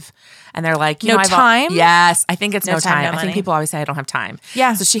 5 and they're like, no time? Yes. I think it's no time. no I think money. people always say I don't have time.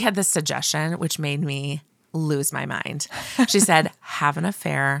 Yeah. So she had this suggestion, which made me lose my mind. She said, have an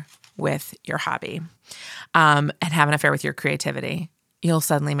affair with your hobby. And have an affair with your creativity. You'll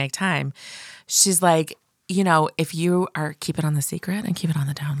suddenly make time. She's like, if you are keep it on the secret and keep it on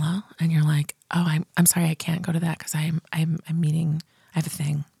the down low, and you're like, oh, I'm sorry, I can't go to that because I'm meeting, I have a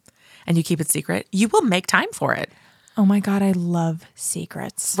thing, and you keep it secret, you will make time for it. Oh my God, I love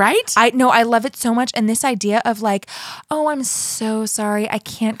secrets. Right? I love it so much. And this idea of like, oh, I'm so sorry, I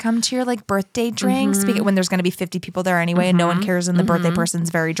can't come to your like birthday drinks when there's going to be 50 people there anyway and no one cares and the birthday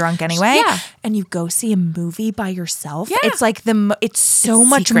person's very drunk anyway. Yeah. And you go see a movie by yourself. Yeah. It's like it's so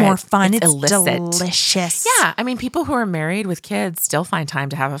much secret. more fun. It's illicit. Delicious. Yeah. I mean, people who are married with kids still find time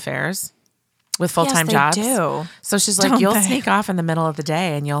to have affairs with full-time Yes, they jobs. do. So she's like, Don't you'll they? sneak off in the middle of the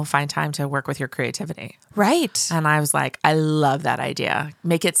day and you'll find time to work with your creativity. Right. And I was like, I love that idea.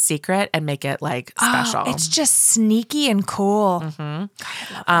 Make it secret and make it like special. It's just sneaky and cool.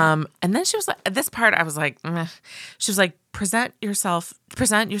 And then she was like, this part, I was like, meh. She was like, present yourself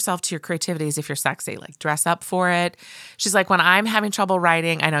to your creativity as if you're sexy, like dress up for it. She's like, when I'm having trouble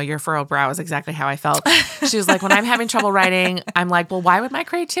writing, I know your furrowed brow is exactly how I felt. She was like, when I'm having trouble writing, I'm like, well, why would my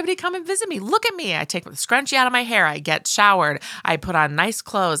creativity come and visit me? Look at me. I take the scrunchie out of my hair. I get showered. I put on nice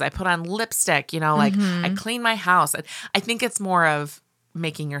clothes. I put on lipstick, like I clean my house. I think it's more of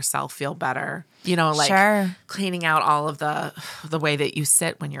making yourself feel better, Sure. cleaning out all of the way that you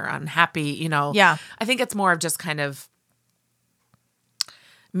sit when you're unhappy, Yeah. I think it's more of just kind of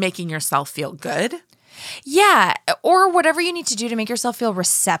making yourself feel good. Yeah, or whatever you need to do to make yourself feel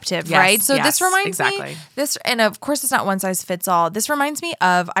receptive, Yes, right? So yes, this reminds exactly. me, and of course it's not one size fits all. This reminds me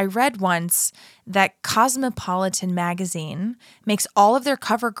of, I read once that Cosmopolitan magazine makes all of their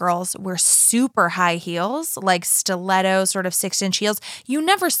cover girls wear super high heels, like stiletto sort of 6-inch heels. You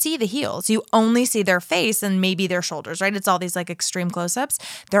never see the heels. You only see their face and maybe their shoulders, right? It's all these like extreme close-ups.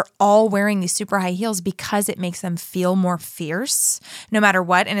 They're all wearing these super high heels because it makes them feel more fierce no matter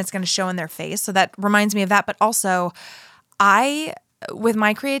what, and it's going to show in their face. So that reminds me of that. But also, with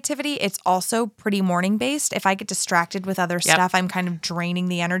my creativity, it's also pretty morning based. If I get distracted with other stuff, I'm kind of draining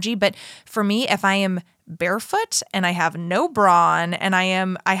the energy. But for me, if I am barefoot and I have no bra on and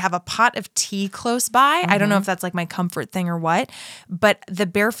I have a pot of tea close by, I don't know if that's like my comfort thing or what, but the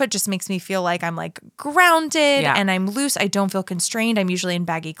barefoot just makes me feel like I'm like grounded and I'm loose. I don't feel constrained. I'm usually in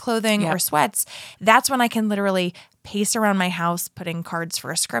baggy clothing or sweats. That's when I can literally pace around my house, putting cards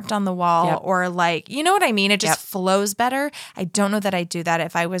for a script on the wall or like, you know what I mean? It just flows better. I don't know that I'd do that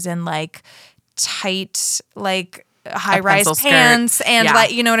if I was in like tight, like high-rise pants and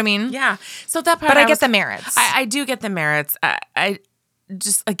like, you know what I mean? Yeah. So that part, but I get the merits. I do get the merits. I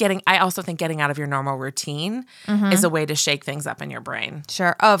just I also think getting out of your normal routine is a way to shake things up in your brain.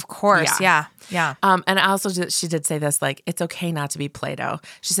 Sure. Of course. Yeah. And also she did say this, like, it's okay not to be Plato.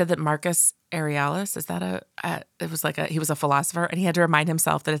 She said that Marcus Aurelius, is that he was a philosopher and he had to remind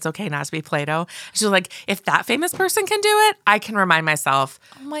himself that it's okay not to be Plato. She was like, if that famous person can do it, I can remind myself.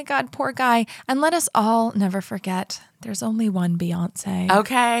 Oh my God, poor guy. And let us all never forget, there's only one Beyonce.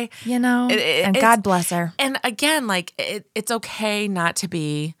 Okay. And God bless her. And again, like it's okay not to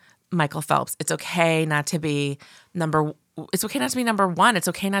be Michael Phelps. It's okay not to be number one. It's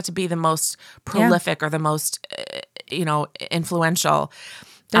okay not to be the most prolific or the most, influential.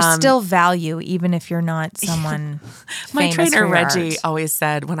 There's still value, even if you're not someone My famous trainer, for your Reggie, art. always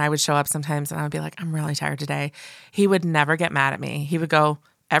said when I would show up sometimes and I would be like, I'm really tired today, he would never get mad at me. He would go,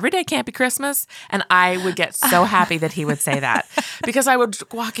 every day can't be Christmas. And I would get so happy that he would say that because I would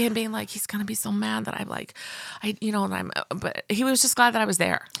walk in being like, he's going to be so mad that I'm like, but he was just glad that I was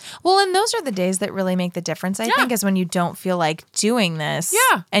there. Well, and those are the days that really make the difference, I think, is when you don't feel like doing this.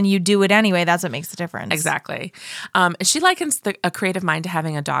 Yeah. And you do it anyway. That's what makes the difference. Exactly. And she likens a creative mind to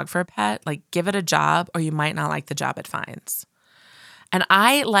having a dog for a pet. Like, give it a job or you might not like the job it finds. And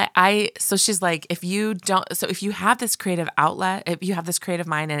so she's like, if you have this creative outlet, if you have this creative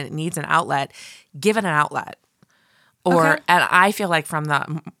mind and it needs an outlet, give it an outlet. Or Okay. and I feel like from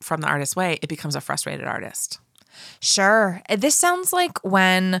the artist's way, it becomes a frustrated artist. Sure. This sounds like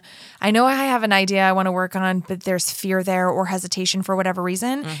when I know I have an idea I want to work on, but there's fear there or hesitation for whatever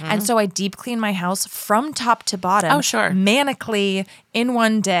reason. And so I deep clean my house from top to bottom. Oh, sure. Manically in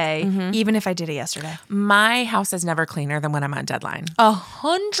one day, even if I did it yesterday. My house is never cleaner than when I'm on deadline.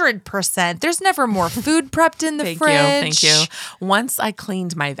 100%. There's never more food prepped in the Thank fridge. you. Thank you. Once I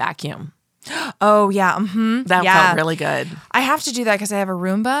cleaned my vacuum. Oh, yeah. Mm-hmm. That felt really good. I have to do that because I have a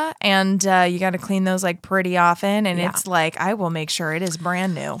Roomba and you got to clean those like pretty often. And it's like, I will make sure it is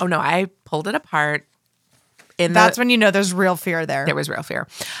brand new. Oh, no. I pulled it apart. That's when you know there's real fear there. There was real fear.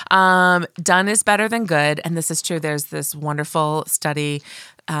 Done is better than good. And this is true. There's this wonderful study.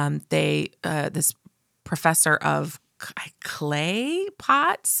 This professor of clay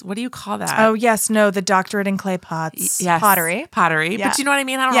pots. What do you call that? Oh, yes. No, the doctorate in clay pots. Yes. Pottery. Yeah. But you know what I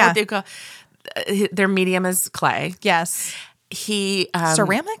mean? I don't know what they call. Their medium is clay. Yes. He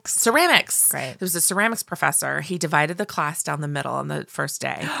Ceramics? Great. There was a ceramics professor. He divided the class down the middle on the first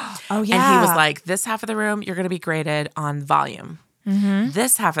day. Oh, yeah. And he was like, this half of the room, you're going to be graded on volume.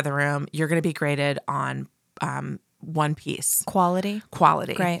 This half of the room, you're going to be graded on one piece. Quality.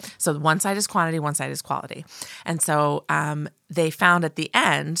 Great. So one side is quantity, one side is quality. And so they found at the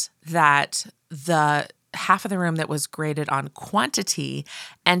end that the half of the room that was graded on quantity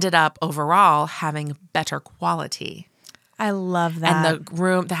ended up overall having better quality. I love that. And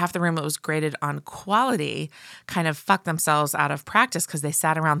the half the room that was graded on quality kind of fucked themselves out of practice because they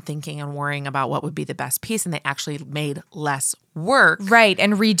sat around thinking and worrying about what would be the best piece, and they actually made less work. Right.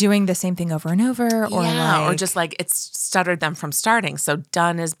 And redoing the same thing over and over. Or just like it stuttered them from starting. So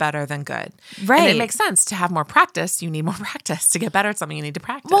done is better than good. Right. And it makes sense. To have more practice, you need more practice. To get better at something, you need to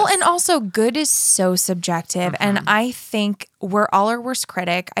practice. Well, and also good is so subjective. And I think we're all our worst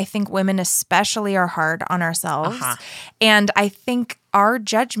critic. I think women especially are hard on ourselves. And I think our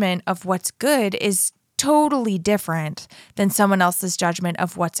judgment of what's good is totally different than someone else's judgment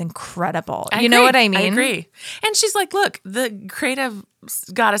of what's incredible. You know what I mean? I agree. And she's like, look, the creative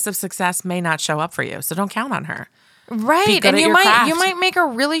goddess of success may not show up for you, so don't count on her. Right. And you might make a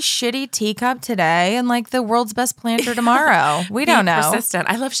really shitty teacup today and like the world's best planter tomorrow. We don't know. Persistent.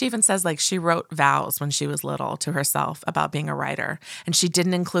 I love she even says like she wrote vows when she was little to herself about being a writer. And she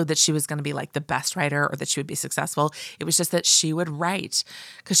didn't include that she was going to be like the best writer or that she would be successful. It was just that she would write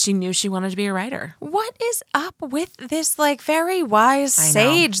because she knew she wanted to be a writer. What is up with this like very wise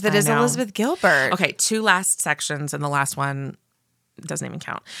sage that is Elizabeth Gilbert? Okay, 2 last sections, and the last one doesn't even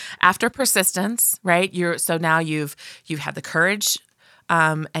count. After persistence, right? Now you've had the courage,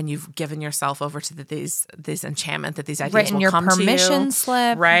 and you've given yourself over to these enchantment that these ideas will come to you. Written your permission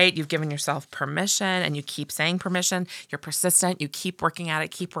slip. Right? You've given yourself permission, and you keep saying permission. You're persistent. You keep working at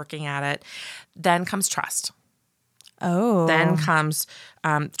it. Then comes trust. Oh. Then comes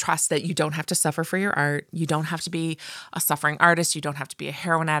trust that you don't have to suffer for your art. You don't have to be a suffering artist. You don't have to be a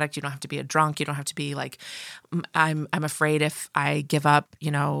heroin addict. You don't have to be a drunk. You don't have to be like, I'm afraid if I give up,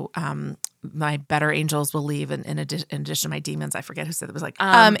 my better angels will leave. And in addition to my demons, I forget who said it. Was like,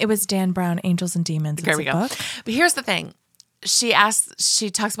 it was Dan Brown, Angels and Demons. There we go. Book. But here's the thing. She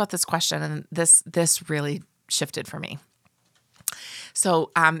talks about this question, and this really shifted for me.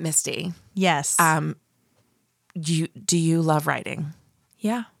 So, Misty. Yes. Do you love writing?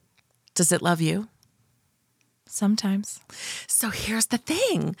 Yeah. Does it love you? Sometimes. So here's the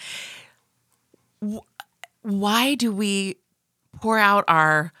thing. Why do we pour out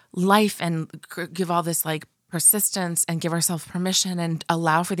our life and give all this like persistence and give ourselves permission and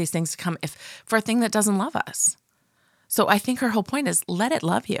allow for these things to come for a thing that doesn't love us? So I think her whole point is let it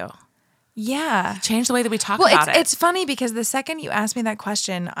love you. Yeah. Change the way that we talk about it. It's funny because the second you asked me that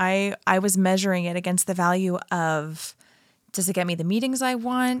question, I was measuring it against the value of, does it get me the meetings I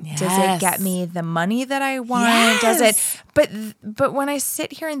want? Yes. Does it get me the money that I want? Yes. Does it? But when I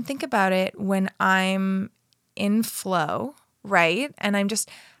sit here and think about it, when I'm in flow, right? And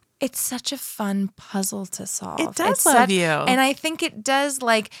it's such a fun puzzle to solve. It does love you. And I think it does,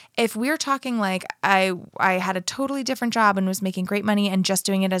 like, if we're talking like I had a totally different job and was making great money and just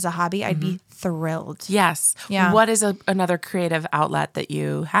doing it as a hobby, I'd be thrilled. Yes. Yeah. What is another creative outlet that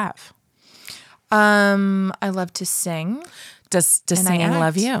you have? I love to sing. Does singing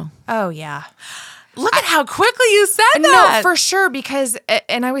love you? Oh, yeah. Look at how quickly you said that. No, for sure. Because,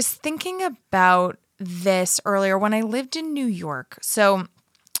 and I was thinking about this earlier when I lived in New York. So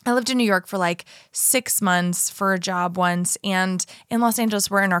I lived in New York for like 6 months for a job once. And in Los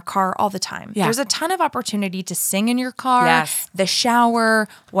Angeles, we're in our car all the time. Yeah. There's a ton of opportunity to sing in your car, Yes. the shower,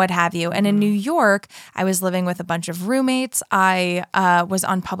 what have you. And in New York, I was living with a bunch of roommates. I was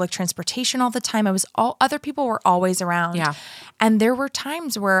on public transportation all the time. Other people were always around. Yeah. And there were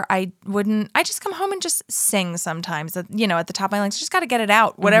times where I just come home and just sing sometimes, at the top of my lungs. Just got to get it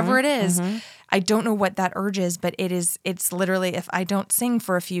out, whatever it is. I don't know what that urge is, but it's literally, if I don't sing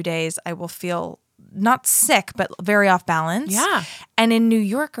for a few days, I will feel not sick, but very off balance. Yeah. And in New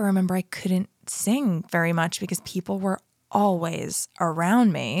York, I remember I couldn't sing very much because people were always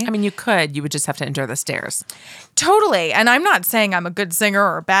around me. I mean, you would just have to endure the stairs. Totally. And I'm not saying I'm a good singer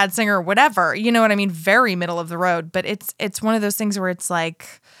or a bad singer or whatever. You know what I mean? Very middle of the road. But it's one of those things where it's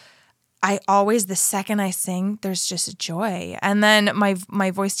like, the second I sing, there's just a joy. And then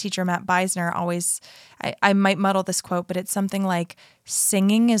my voice teacher, Matt Beisner, always, I might muddle this quote, but it's something like,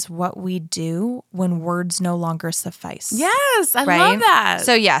 singing is what we do when words no longer suffice. Yes, I love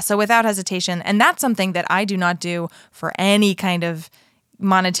that. So without hesitation. And that's something that I do not do for any kind of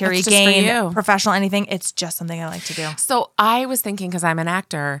monetary It's just for gain, you. professional, anything. It's just something I like to do. So I was thinking, because I'm an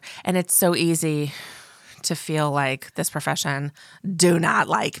actor, and it's so easy to feel like this profession do not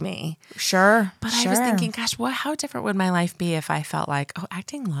like me. Sure. But I was thinking, gosh, how different would my life be if I felt like, oh,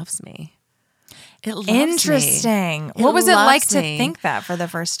 acting loves me. It loves Interesting. me. What was it like to me. think that for the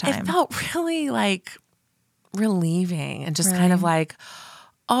first time? It felt really like relieving and just kind of like,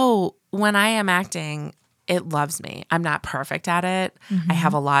 oh, when I am acting, it loves me. I'm not perfect at it. I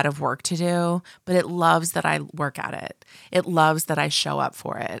have a lot of work to do, but it loves that I work at it. It loves that I show up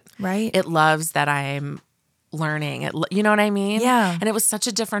for it. Right. It loves that I'm learning. You know what I mean? Yeah. And it was such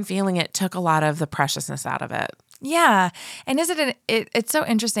a different feeling. It took a lot of the preciousness out of it. Yeah. And it's so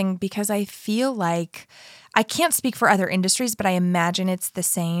interesting because I feel like, I can't speak for other industries, but I imagine it's the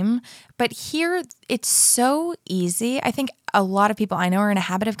same. But here, it's so easy. I think a lot of people I know are in a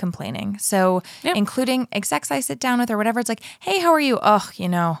habit of complaining. So including execs I sit down with or whatever, it's like, hey, how are you? Oh,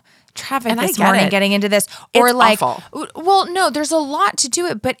 traffic this morning getting into this. Or it's like, awful. Well, no, there's a lot to do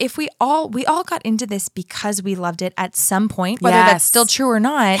it. But if we all got into this because we loved it at some point, whether that's still true or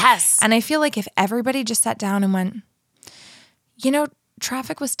not. Yes. And I feel like if everybody just sat down and went,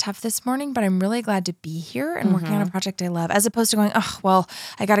 traffic was tough this morning, but I'm really glad to be here and working on a project I love, as opposed to going, oh, well,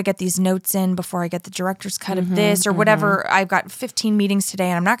 I got to get these notes in before I get the director's cut of this or whatever. I've got 15 meetings today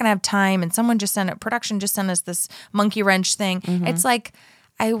and I'm not going to have time. And production just sent us this monkey wrench thing. It's like,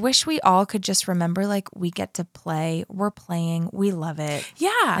 I wish we all could just remember, like, we get to play, we're playing, we love it. Yeah.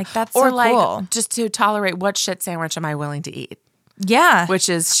 Like, that's or so like, cool. just to tolerate what shit sandwich am I willing to eat? Yeah. Which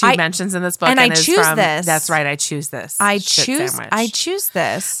is, she mentions in this book. And I is choose from, this. That's right. I choose this. I shit choose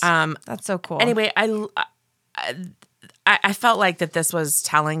this. That's so cool. Anyway, I felt like that this was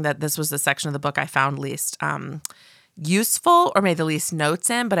telling that this was the section of the book I found least useful or made the least notes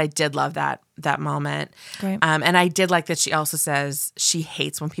in, but I did love that moment. Great. And I did like that she also says she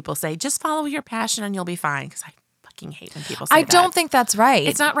hates when people say, just follow your passion and you'll be fine. Because I fucking hate when people say I don't think that's right.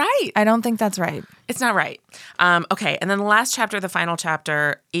 It's not right. I don't think that's right. It's not right. Okay. And then the last chapter, the final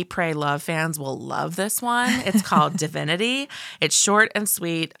chapter, Eat, Pray, Love fans will love this one. It's called Divinity. It's short and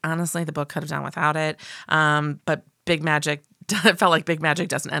sweet. Honestly, the book could have done without it. But Big Magic, it felt like Big Magic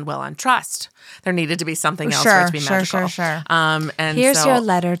doesn't end well on trust. There needed to be something else for it to be magical. Sure. And here's your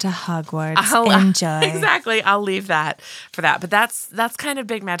letter to Hogwarts. Enjoy. Exactly. I'll leave that for that. But that's kind of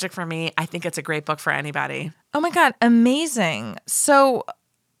Big Magic for me. I think it's a great book for anybody. Oh my God, amazing. So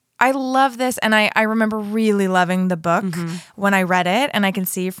I love this. And I remember really loving the book when I read it. And I can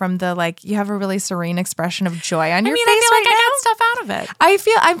see from the, you have a really serene expression of joy on your face I right now. I got stuff out of it.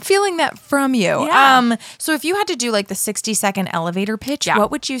 I'm feeling that from you. Yeah. So if you had to do the 60-second elevator pitch, what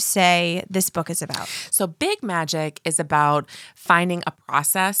would you say this book is about? So Big Magic is about finding a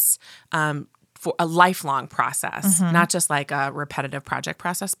process, for a lifelong process, not just like a repetitive project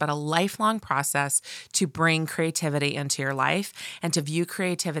process, but a lifelong process to bring creativity into your life and to view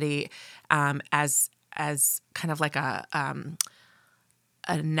creativity as kind of like a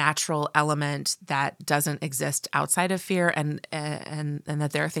natural element that doesn't exist outside of fear, and that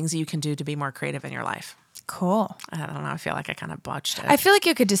there are things that you can do to be more creative in your life. Cool. I don't know. I feel like I kind of botched it. I feel like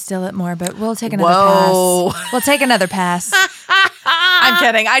you could distill it more, but we'll take another pass. We'll take another pass. I'm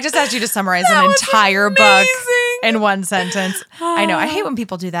kidding. I just asked you to summarize an entire book in one sentence. I know. I hate when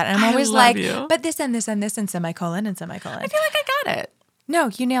people do that. And I'm always like, but this and this and this and semicolon and semicolon. I feel like I got it. No,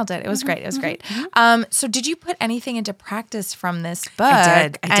 you nailed it. It was great. It was great. So did you put anything into practice from this book? I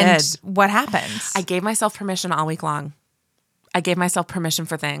did. And what happened? I gave myself permission all week long. I gave myself permission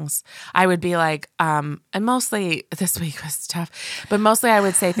for things. I would be like, and mostly this week was tough, but mostly I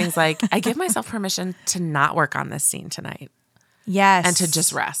would say things like, I give myself permission to not work on this scene tonight. Yes. And to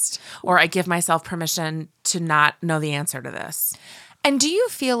just rest. Or I give myself permission to not know the answer to this. And do you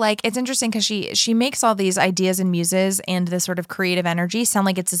feel like it's interesting because she makes all these ideas and muses and this sort of creative energy sound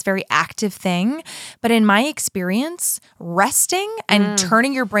like it's this very active thing. But in my experience, resting and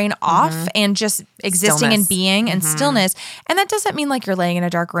turning your brain off and just existing and being and stillness. And that doesn't mean like you're laying in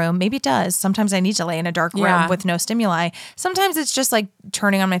a dark room. Maybe it does. Sometimes I need to lay in a dark room with no stimuli. Sometimes it's just like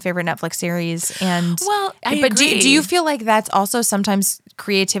turning on my favorite Netflix series. And but do you feel like that's also sometimes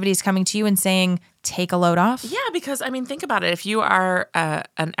creativity is coming to you and saying, take a load off? Yeah, because I mean, think about it. If you are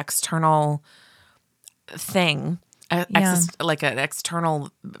an external thing, like an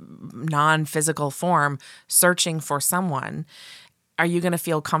external non-physical form searching for someone, are you going to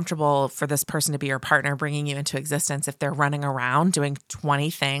feel comfortable for this person to be your partner bringing you into existence if they're running around doing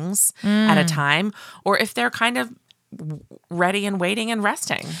 20 things at a time? Or if they're kind of ready and waiting and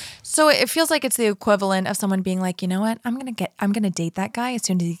resting? So it feels like it's the equivalent of someone being like, you know what, I'm gonna date that guy as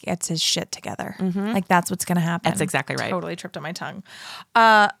soon as he gets his shit together. Like that's what's gonna happen. That's exactly right. Totally tripped on my tongue.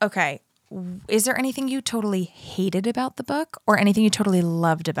 Okay. Is there anything you totally hated about the book or anything you totally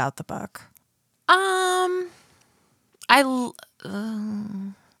loved about the book? I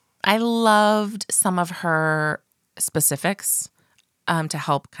loved some of her specifics to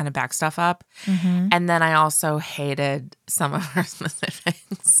help kind of back stuff up. And then I also hated some of her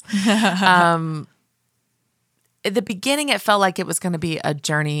specifics. At the beginning, it felt like it was going to be a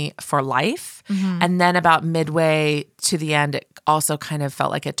journey for life. And then about midway to the end, it also kind of felt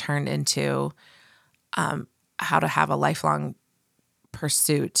like it turned into how to have a lifelong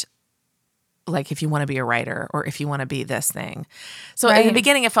pursuit. Like if you want to be a writer or if you want to be this thing. So in the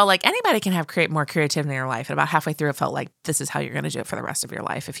beginning, it felt like anybody can have more creativity in their life. And about halfway through, it felt like this is how you're going to do it for the rest of your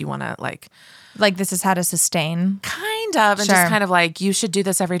life. If you want to like this is how to sustain. Kind of. And just kind of like, you should do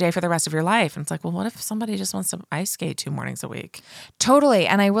this every day for the rest of your life. And it's like, well, what if somebody just wants to ice skate 2 mornings a week? Totally.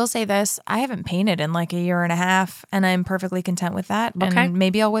 And I will say this, I haven't painted in like a year and a half and I'm perfectly content with that. Okay. And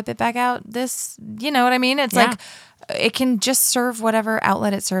maybe I'll whip it back out this, you know what I mean? It's like, it can just serve whatever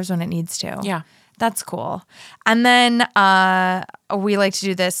outlet it serves when it needs to. Yeah. That's cool. And then we like to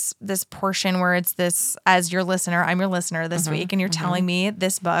do this portion where it's this, as your listener, I'm your listener this week, and you're telling me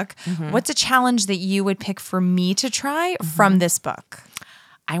this book. What's a challenge that you would pick for me to try from this book?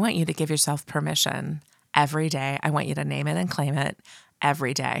 I want you to give yourself permission every day. I want you to name it and claim it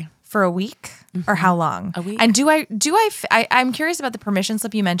every day. For a week or how long? A week. And I'm curious about the permission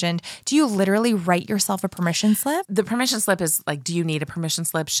slip you mentioned. Do you literally write yourself a permission slip? The permission slip is like, do you need a permission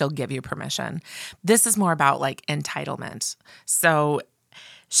slip? She'll give you permission. This is more about like entitlement. So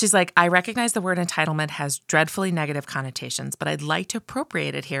she's like, I recognize the word entitlement has dreadfully negative connotations, but I'd like to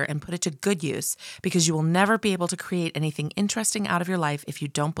appropriate it here and put it to good use because you will never be able to create anything interesting out of your life if you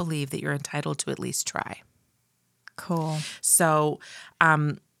don't believe that you're entitled to at least try. Cool. So,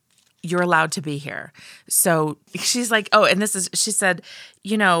 you're allowed to be here. So she's like, oh, and she said,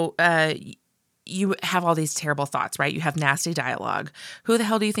 you know, you have all these terrible thoughts, right? You have nasty dialogue. Who the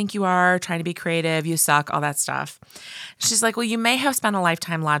hell do you think you are? Trying to be creative, you suck, all that stuff. She's like, well, you may have spent a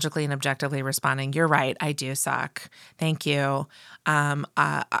lifetime logically and objectively responding, you're right, I do suck. Thank you.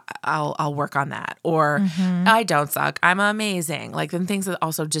 I'll work on that. Or I don't suck. I'm amazing. Like then things that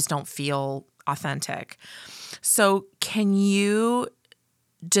also just don't feel authentic. So can you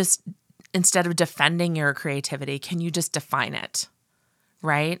just, instead of defending your creativity, can you just define it?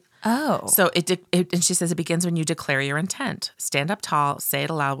 Right? Oh. So and she says it begins when you declare your intent. Stand up tall, say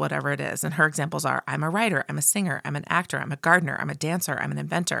it aloud, whatever it is. And her examples are, I'm a writer, I'm a singer, I'm an actor, I'm a gardener, I'm a dancer, I'm an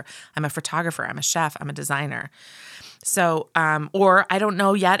inventor, I'm a photographer, I'm a chef, I'm a designer. So, or I don't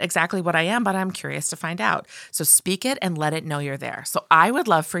know yet exactly what I am, but I'm curious to find out. So speak it and let it know you're there. So I would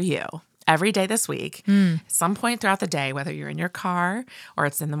love for you every day this week, some point throughout the day, whether you're in your car or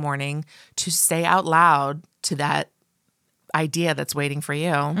it's in the morning, to say out loud to that idea that's waiting for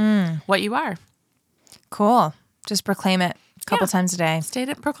you what you are. Cool. Just proclaim it a couple times a day. State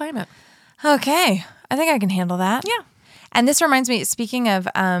it and proclaim it. Okay. I think I can handle that. Yeah. And this reminds me, speaking of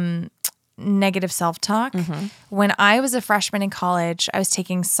negative self-talk, when I was a freshman in college, I was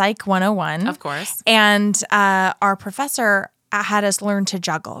taking Psych 101. Of course. And our professor had us learn to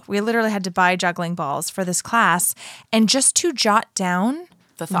juggle. We literally had to buy juggling balls for this class. And just to jot down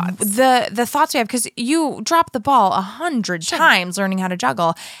the thoughts. The thoughts we have, because you dropped the ball 100 times learning how to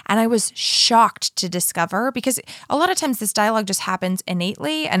juggle. And I was shocked to discover, because a lot of times this dialogue just happens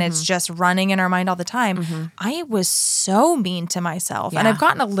innately and it's just running in our mind all the time. I was so mean to myself. And I've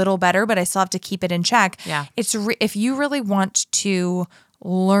gotten a little better, but I still have to keep it in check. Yeah. If you really want to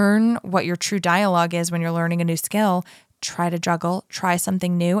learn what your true dialogue is when you're learning a new skill, try to juggle, try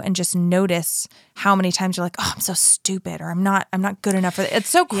something new, and just notice how many times you're like, oh, I'm so stupid, or I'm not good enough for it. It's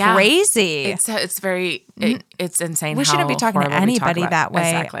so crazy. It's very, it's insane. We shouldn't be talking to anybody that way,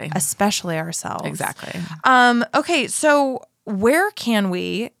 exactly. especially ourselves. Exactly. Okay, so where can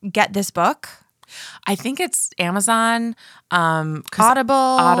we get this book? I think it's Amazon,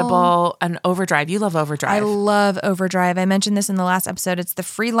 Audible, and Overdrive. You love Overdrive. I love Overdrive. I mentioned this in the last episode. It's the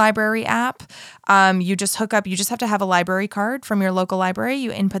free library app. You just hook up. You just have to have a library card from your local library.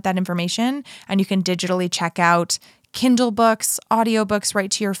 You input that information, and you can digitally check out Kindle books, audiobooks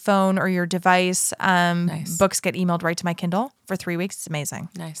right to your phone or your device. Nice. Books get emailed right to my Kindle for 3 weeks. It's amazing.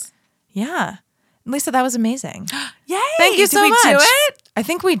 Nice. Yeah. Lisa, that was amazing. Yay! Thank you so much. Did we do it? I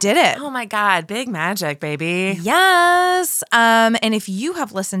think we did it. Oh my God. Big magic, baby. Yes. And if you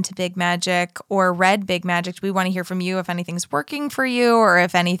have listened to Big Magic or read Big Magic, we want to hear from you if anything's working for you, or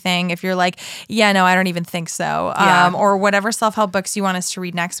if you're like, yeah, no, I don't even think so. Or whatever self-help books you want us to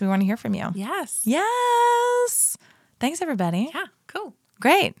read next, we want to hear from you. Yes. Yes. Thanks, everybody. Yeah. Cool.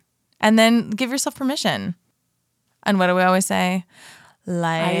 Great. And then give yourself permission. And what do we always say?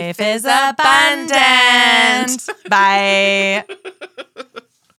 Life is abundant. Bye.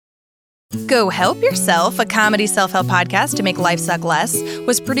 Go Help Yourself, a comedy self-help podcast to make life suck less,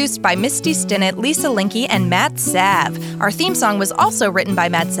 was produced by Misty Stinnett, Lisa Linky, and Matt Sav. Our theme song was also written by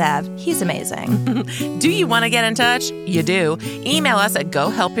Matt Sav. He's amazing. Do you want to get in touch? You do. Email us at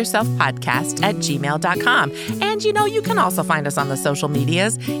gohelpyourselfpodcast@gmail.com. And you can also find us on the social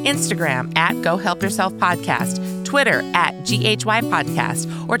medias, Instagram @gohelpyourselfpodcast, Twitter @GHY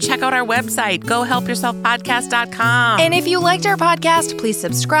Podcast, or check out our website, gohelpyourselfpodcast.com. And if you liked our podcast, please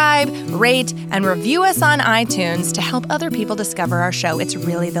subscribe, rate, and review us on iTunes to help other people discover our show. It's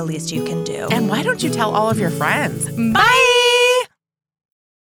really the least you can do. And why don't you tell all of your friends? Bye!